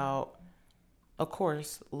talking about, of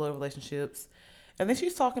course, love relationships. And then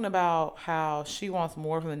she's talking about how she wants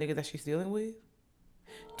more from the niggas that she's dealing with.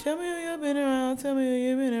 Tell me who you been around, tell me who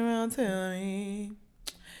you been around, tell me.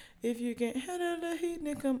 If you can't handle the heat,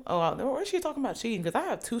 then come. Oh, or is she talking about cheating? Because I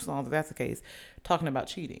have 2 songs, if that's the case, talking about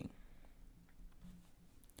cheating.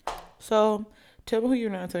 So, tell me who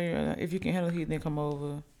you're not, tell you if you can handle the heat, then come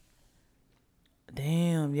over.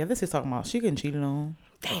 Damn, yeah, this is talking about she getting cheated on.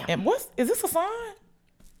 Damn. And is this a sign?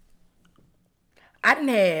 I done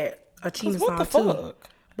had a cheating song the too. Fuck?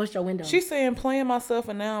 Bust your window. She's saying, playing myself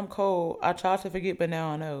and now I'm cold. I tried to forget, but now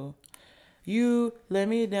I know. You let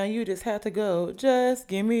me down, you just had to go. Just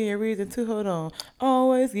give me a reason to hold on.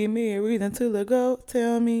 Always give me a reason to let go.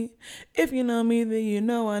 Tell me, if you know me, then you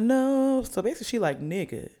know I know. So basically she like,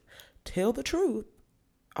 nigga, tell the truth.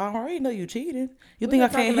 I already know you cheating. You think I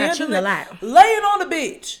can't handle it? Lay it on the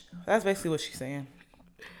bitch. That's basically what she's saying.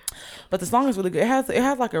 But the song is really good. It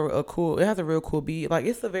has like a real cool beat. Like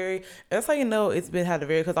that's how you know it's been had a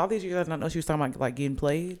very, because all these years I did not know she was talking about like getting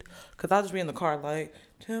played. Because I'll just be in the car like,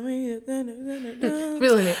 tell me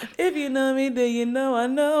feeling it. If you know me, then you know I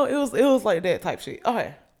know. It was like that type shit.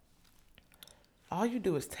 Okay. All you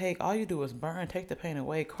do is burn, take the pain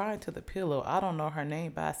away, cry into the pillow. I don't know her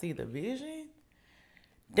name, but I see the vision.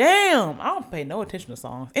 Damn, I don't pay no attention to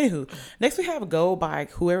songs. Anywho, next we have Go by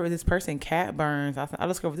whoever this person, Cat Burns. I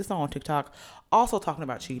discovered this song on TikTok, also talking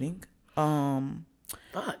about cheating.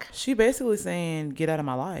 Fuck. She basically saying, get out of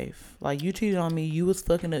my life. Like, you cheated on me. You was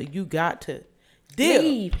fucking up. You got to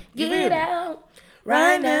Leave. Get out.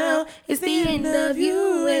 Right now, it's the end of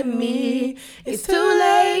you and me. It's too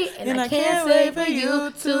late, and I can't wait for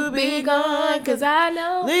you to be gone. Cause I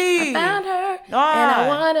know I found her, and I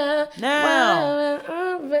wanna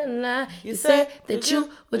now. You said that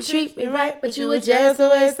you would treat me right, but you were just a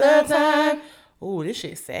waste of time. Ooh, this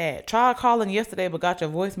shit's sad. Tried calling yesterday, but got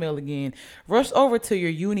your voicemail again. Rush over to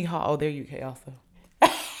your uni hall. Oh, there you go. Also.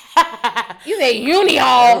 You say uni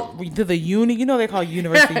hall. To the uni. You know they call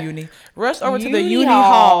university uni. Rush over to the uni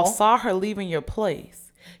hall. Saw her leaving your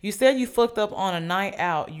place. You said you fucked up on a night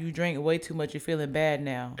out. You drank way too much. You're feeling bad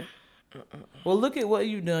now. Well, look at what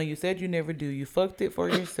you done. You said you never do. You fucked it for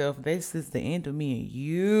yourself. This is the end of me and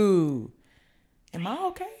you. Am I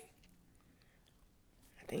okay?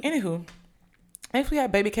 Anywho. Next, we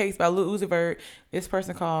have Baby Cakes by Lil Uzi Vert. This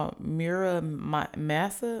person called Mira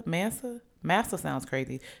Massa. Massa sounds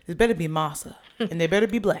crazy. It better be Massa. And they better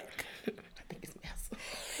be black. I think it's Massa.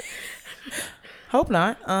 Hope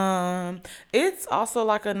not. It's also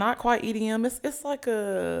like a not quite EDM. It's like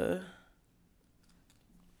a...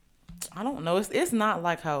 I don't know. It's not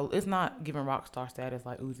like how... It's not giving rock star status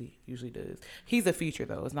like Uzi usually does. He's a feature,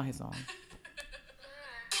 though. It's not his song.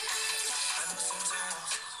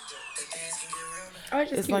 Oh, it's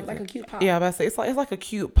just cute, like a cute pop. Yeah, I say it's like a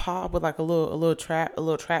cute pop with like a little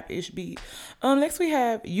trap-ish beat. Next we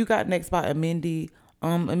have You Got Next by Amendi.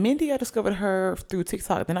 Amendi, I discovered her through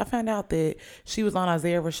TikTok. Then I found out that she was on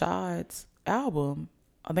Isaiah Rashad's album.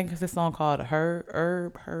 I think it's this song called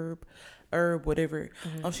Herb, whatever.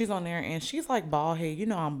 She's on there and she's like bald head. You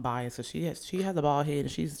know I'm biased, so she has a bald head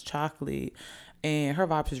and she's chocolate, and her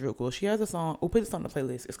vibes is real cool. She has a song. We'll put this on the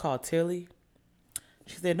playlist. It's called Tilly.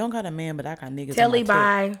 She said, don't got a man, but I got niggas Telly on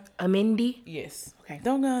my by Amendi? Yes. Okay.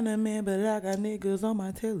 Don't got a man, but I got niggas on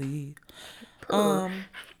my telly.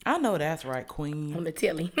 I know that's right, queen. On the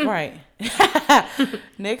telly. Right.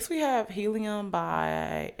 Next, we have Helium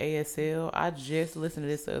by ASL. I just listened to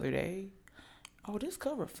this the other day. Oh, this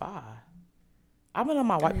cover fire. I've been on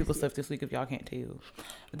my white people stuff this week, if y'all can't tell.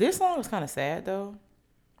 This song is kind of sad, though.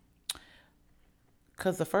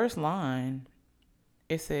 Because the first line...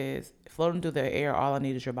 It says, floating through the air, all I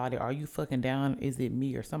need is your body. Are you fucking down? Is it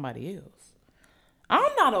me or somebody else?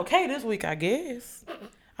 I'm not okay this week, I guess.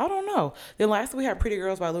 I don't know. Then last we had Pretty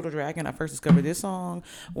Girls by Little Dragon. I first discovered this song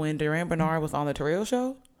when Duran Bernard was on the Terrell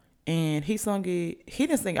show. And he sung it. He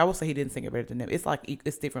didn't sing. I will say he didn't sing it better than them. It's like,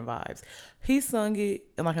 it's different vibes. He sung it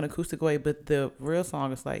in like an acoustic way, but the real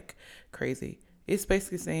song is like crazy. It's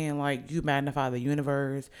basically saying like, you magnify the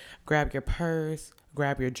universe, grab your purse,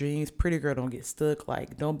 grab your dreams. Pretty girl, don't get stuck.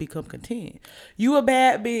 Like, don't become content. You a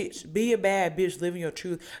bad bitch. Be a bad bitch. Living your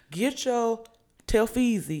truth. Get your tail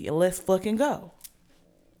easy and let's fucking go.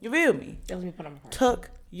 You feel me? Let me put on my purse. Tuck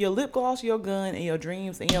your lip gloss, your gun, and your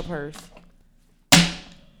dreams in your purse.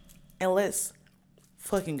 And let's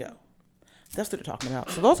fucking go. That's what they're talking about.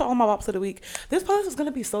 So those are all my bops of the week. This playlist is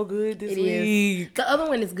gonna be so good this week. The other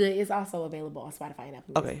one is good. It's also available on Spotify and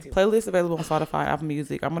Apple Music. Okay, playlist available on Spotify and Apple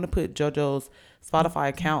Music. I'm gonna put JoJo's Spotify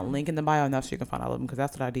account link in the bio, and that's where you can find all of them because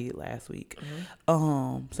that's what I did last week.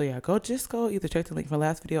 So yeah, go either check the link from the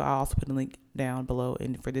last video. I'll also put the link down below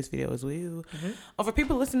and for this video as well. For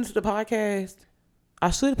people listening to the podcast, I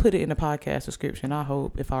should put it in the podcast description. I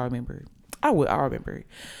hope if I remember, I'll remember it.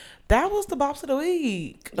 That was the bops of the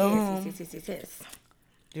week. Yes. Do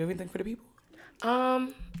you have anything for the people? I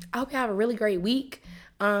hope you have a really great week.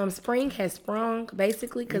 Spring has sprung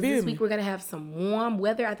basically because this week we're gonna have some warm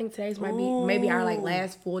weather. I think today's might be maybe our like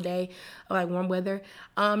last full day of like warm weather.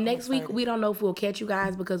 Next week we don't know if we'll catch you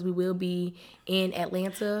guys because we will be in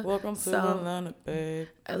Atlanta. Welcome to Atlanta, babe.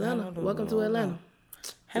 Atlanta. Welcome to Atlanta.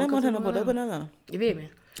 You feel me?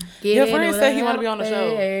 Your friend said he want to be on the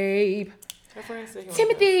show. Babe.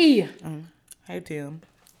 Timothy. Hey, Tim.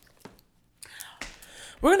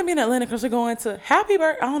 We're going to be in Atlanta because we're going to happy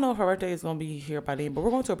birthday. I don't know if her birthday is going to be here by then, but we're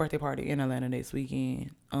going to a birthday party in Atlanta next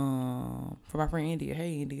weekend for my friend India.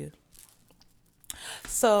 Hey, India.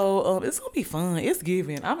 So it's going to be fun. It's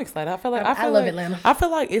giving. I'm excited. I love Atlanta. I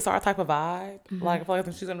feel like it's our type of vibe. Like, I feel like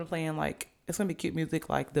she's going to be playing like, it's going to be cute music.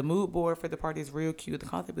 Like, the mood board for the party is real cute. The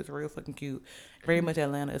concept is real fucking cute. Very much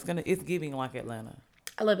Atlanta. It's giving like Atlanta.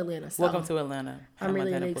 I love Atlanta. So welcome to Atlanta. I'm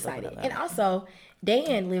really excited. And also,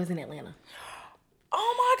 Dan lives in Atlanta.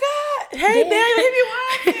 Oh my God! Hey Dan,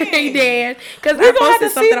 hit me. Hey Dan, because I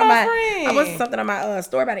posted something on my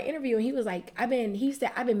story about an interview, and he was like, I've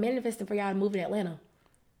been manifesting for y'all to move to Atlanta.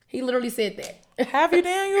 He literally said that. Have you,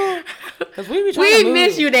 Daniel? Because we be trying to move.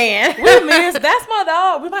 Miss you, Dan. Have you, Daniel? Because we be trying to move. We miss you, Dan. We miss. That's my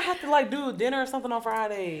dog. We might have to like do dinner or something on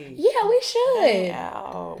Friday. Yeah, we should.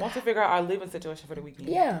 Yeah. Once we figure out our living situation for the weekend.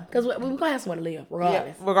 Yeah, because we're going to have somewhere to live,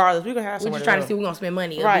 regardless. Yeah, regardless. We're going to have somewhere We're just trying to see if we're going to spend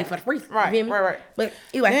money. Right. For the free. Right. But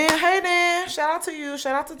anyway. Dan, hey, Dan. Shout out to you.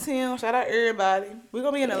 Shout out to Tim. Shout out everybody. We're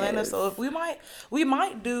going to be in Atlanta, so if we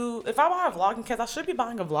might do, if I buy a vlogging camera, I should be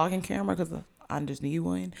buying a vlogging camera because I just need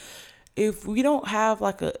one. If we don't have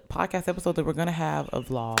like a podcast episode, then we're going to have a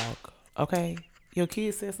vlog. Okay? Your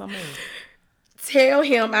kid said something else. Tell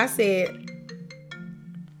him I said,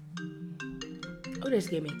 oh, just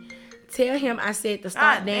give me. Tell him I said to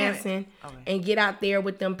stop dancing and get out there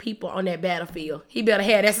with them people on that battlefield. He better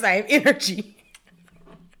have that same energy.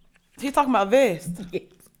 He's talking about vest. Yes.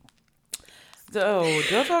 So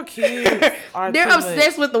JoJo kids are they're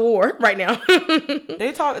obsessed with the war right now.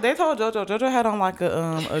 They told JoJo had on like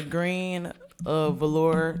a green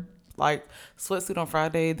velour like sweatsuit on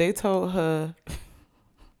Friday. They told her,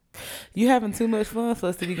 you having too much fun for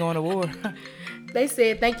us to be going to war. They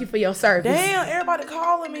said thank you for your service. Damn, everybody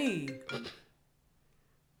calling me.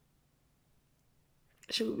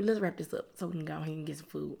 Let's wrap this up so we can go ahead and get some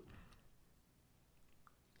food.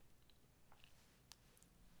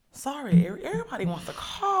 Sorry, everybody wants to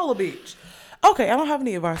call a bitch. Okay, I don't have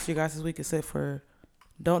any advice for you guys this week except for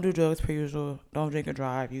don't do drugs per usual. Don't drink and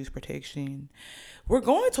drive. Use protection. We're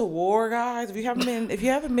going to war, guys. If you haven't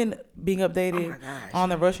been being updated on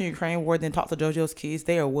the Russian-Ukraine war, then talk to JoJo's kids.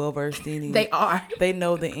 They are well versed in it. They are. They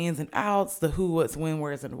know the ins and outs, the who, what's, when,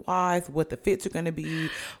 where's, and whys, what the fits are going to be,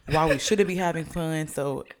 why we shouldn't be having fun.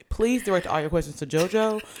 So please direct all your questions to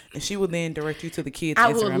JoJo, and she will then direct you to the kids'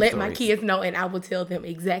 I will Instagram let stories. my kids know, and I will tell them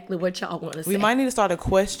exactly what y'all want to say. We might need to start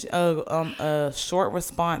a short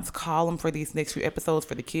response column for these next few episodes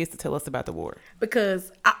for the kids to tell us about the war.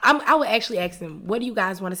 Because I would actually ask them, what do you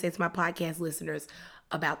guys want to say to my podcast listeners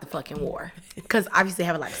about the fucking war? Because obviously I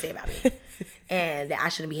have a lot to say about it. And that I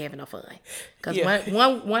shouldn't be having no fun. Because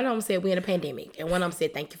one of them said we're in a pandemic, and one of them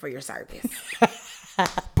said thank you for your service.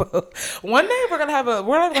 One day we're not gonna have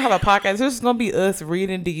a podcast. This is gonna be us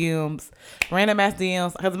reading DMs, random ass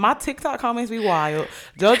DMs. Because my TikTok comments be wild.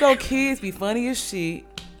 JoJo kids be funny as shit.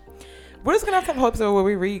 We're just gonna have to have an episode where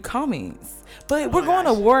we read comments. But we're going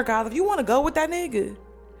to war, guys. If you want to go with that nigga,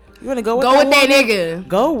 you want to go with that nigga.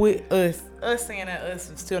 Go with us. Us saying that us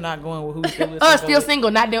and still not going with who's still us still single,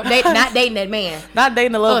 not dating that man. Not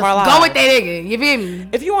dating the love of our lives. Go with that nigga. You feel me?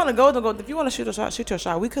 If you want to go, then go. If you want to shoot your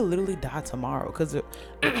shot. We could literally die tomorrow because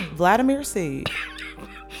Vladimir said.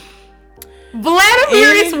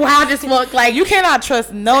 Vladimir is wild as fuck. Like, you cannot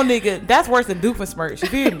trust no nigga. That's worse than Doofenshmirtz. You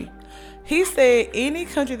feel me? He said any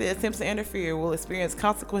country that attempts to interfere will experience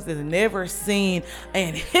consequences never seen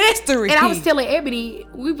in history. And I was telling Ebony,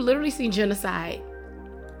 we've literally seen genocide.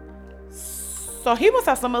 So he must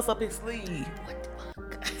have something else up his sleeve. What the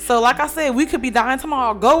fuck? So like I said, we could be dying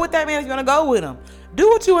tomorrow. Go with that man if you want to go with him. Do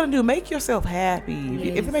what you want to do. Make yourself happy.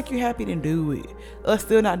 Yes. If it make you happy, then do it. Us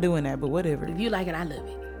still not doing that, but whatever. If you like it, I love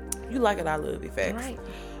it. You like it, I love it. Facts.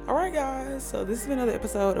 All right, guys. So this has been another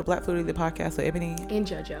episode of Black Fluidity, the podcast with Ebony and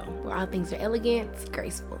JoJo, where all things are elegant,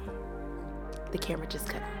 graceful. The camera just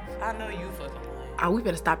cut off. I know you fucking. Oh, we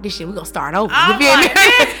better stop this shit. We're gonna start over.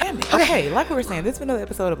 Okay, like we were saying, this has been another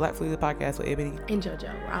episode of Black Fluidity, the podcast with Ebony and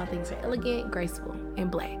JoJo, where all things are elegant, graceful, and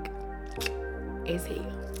black as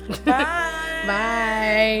hell. Bye.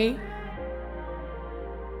 Bye.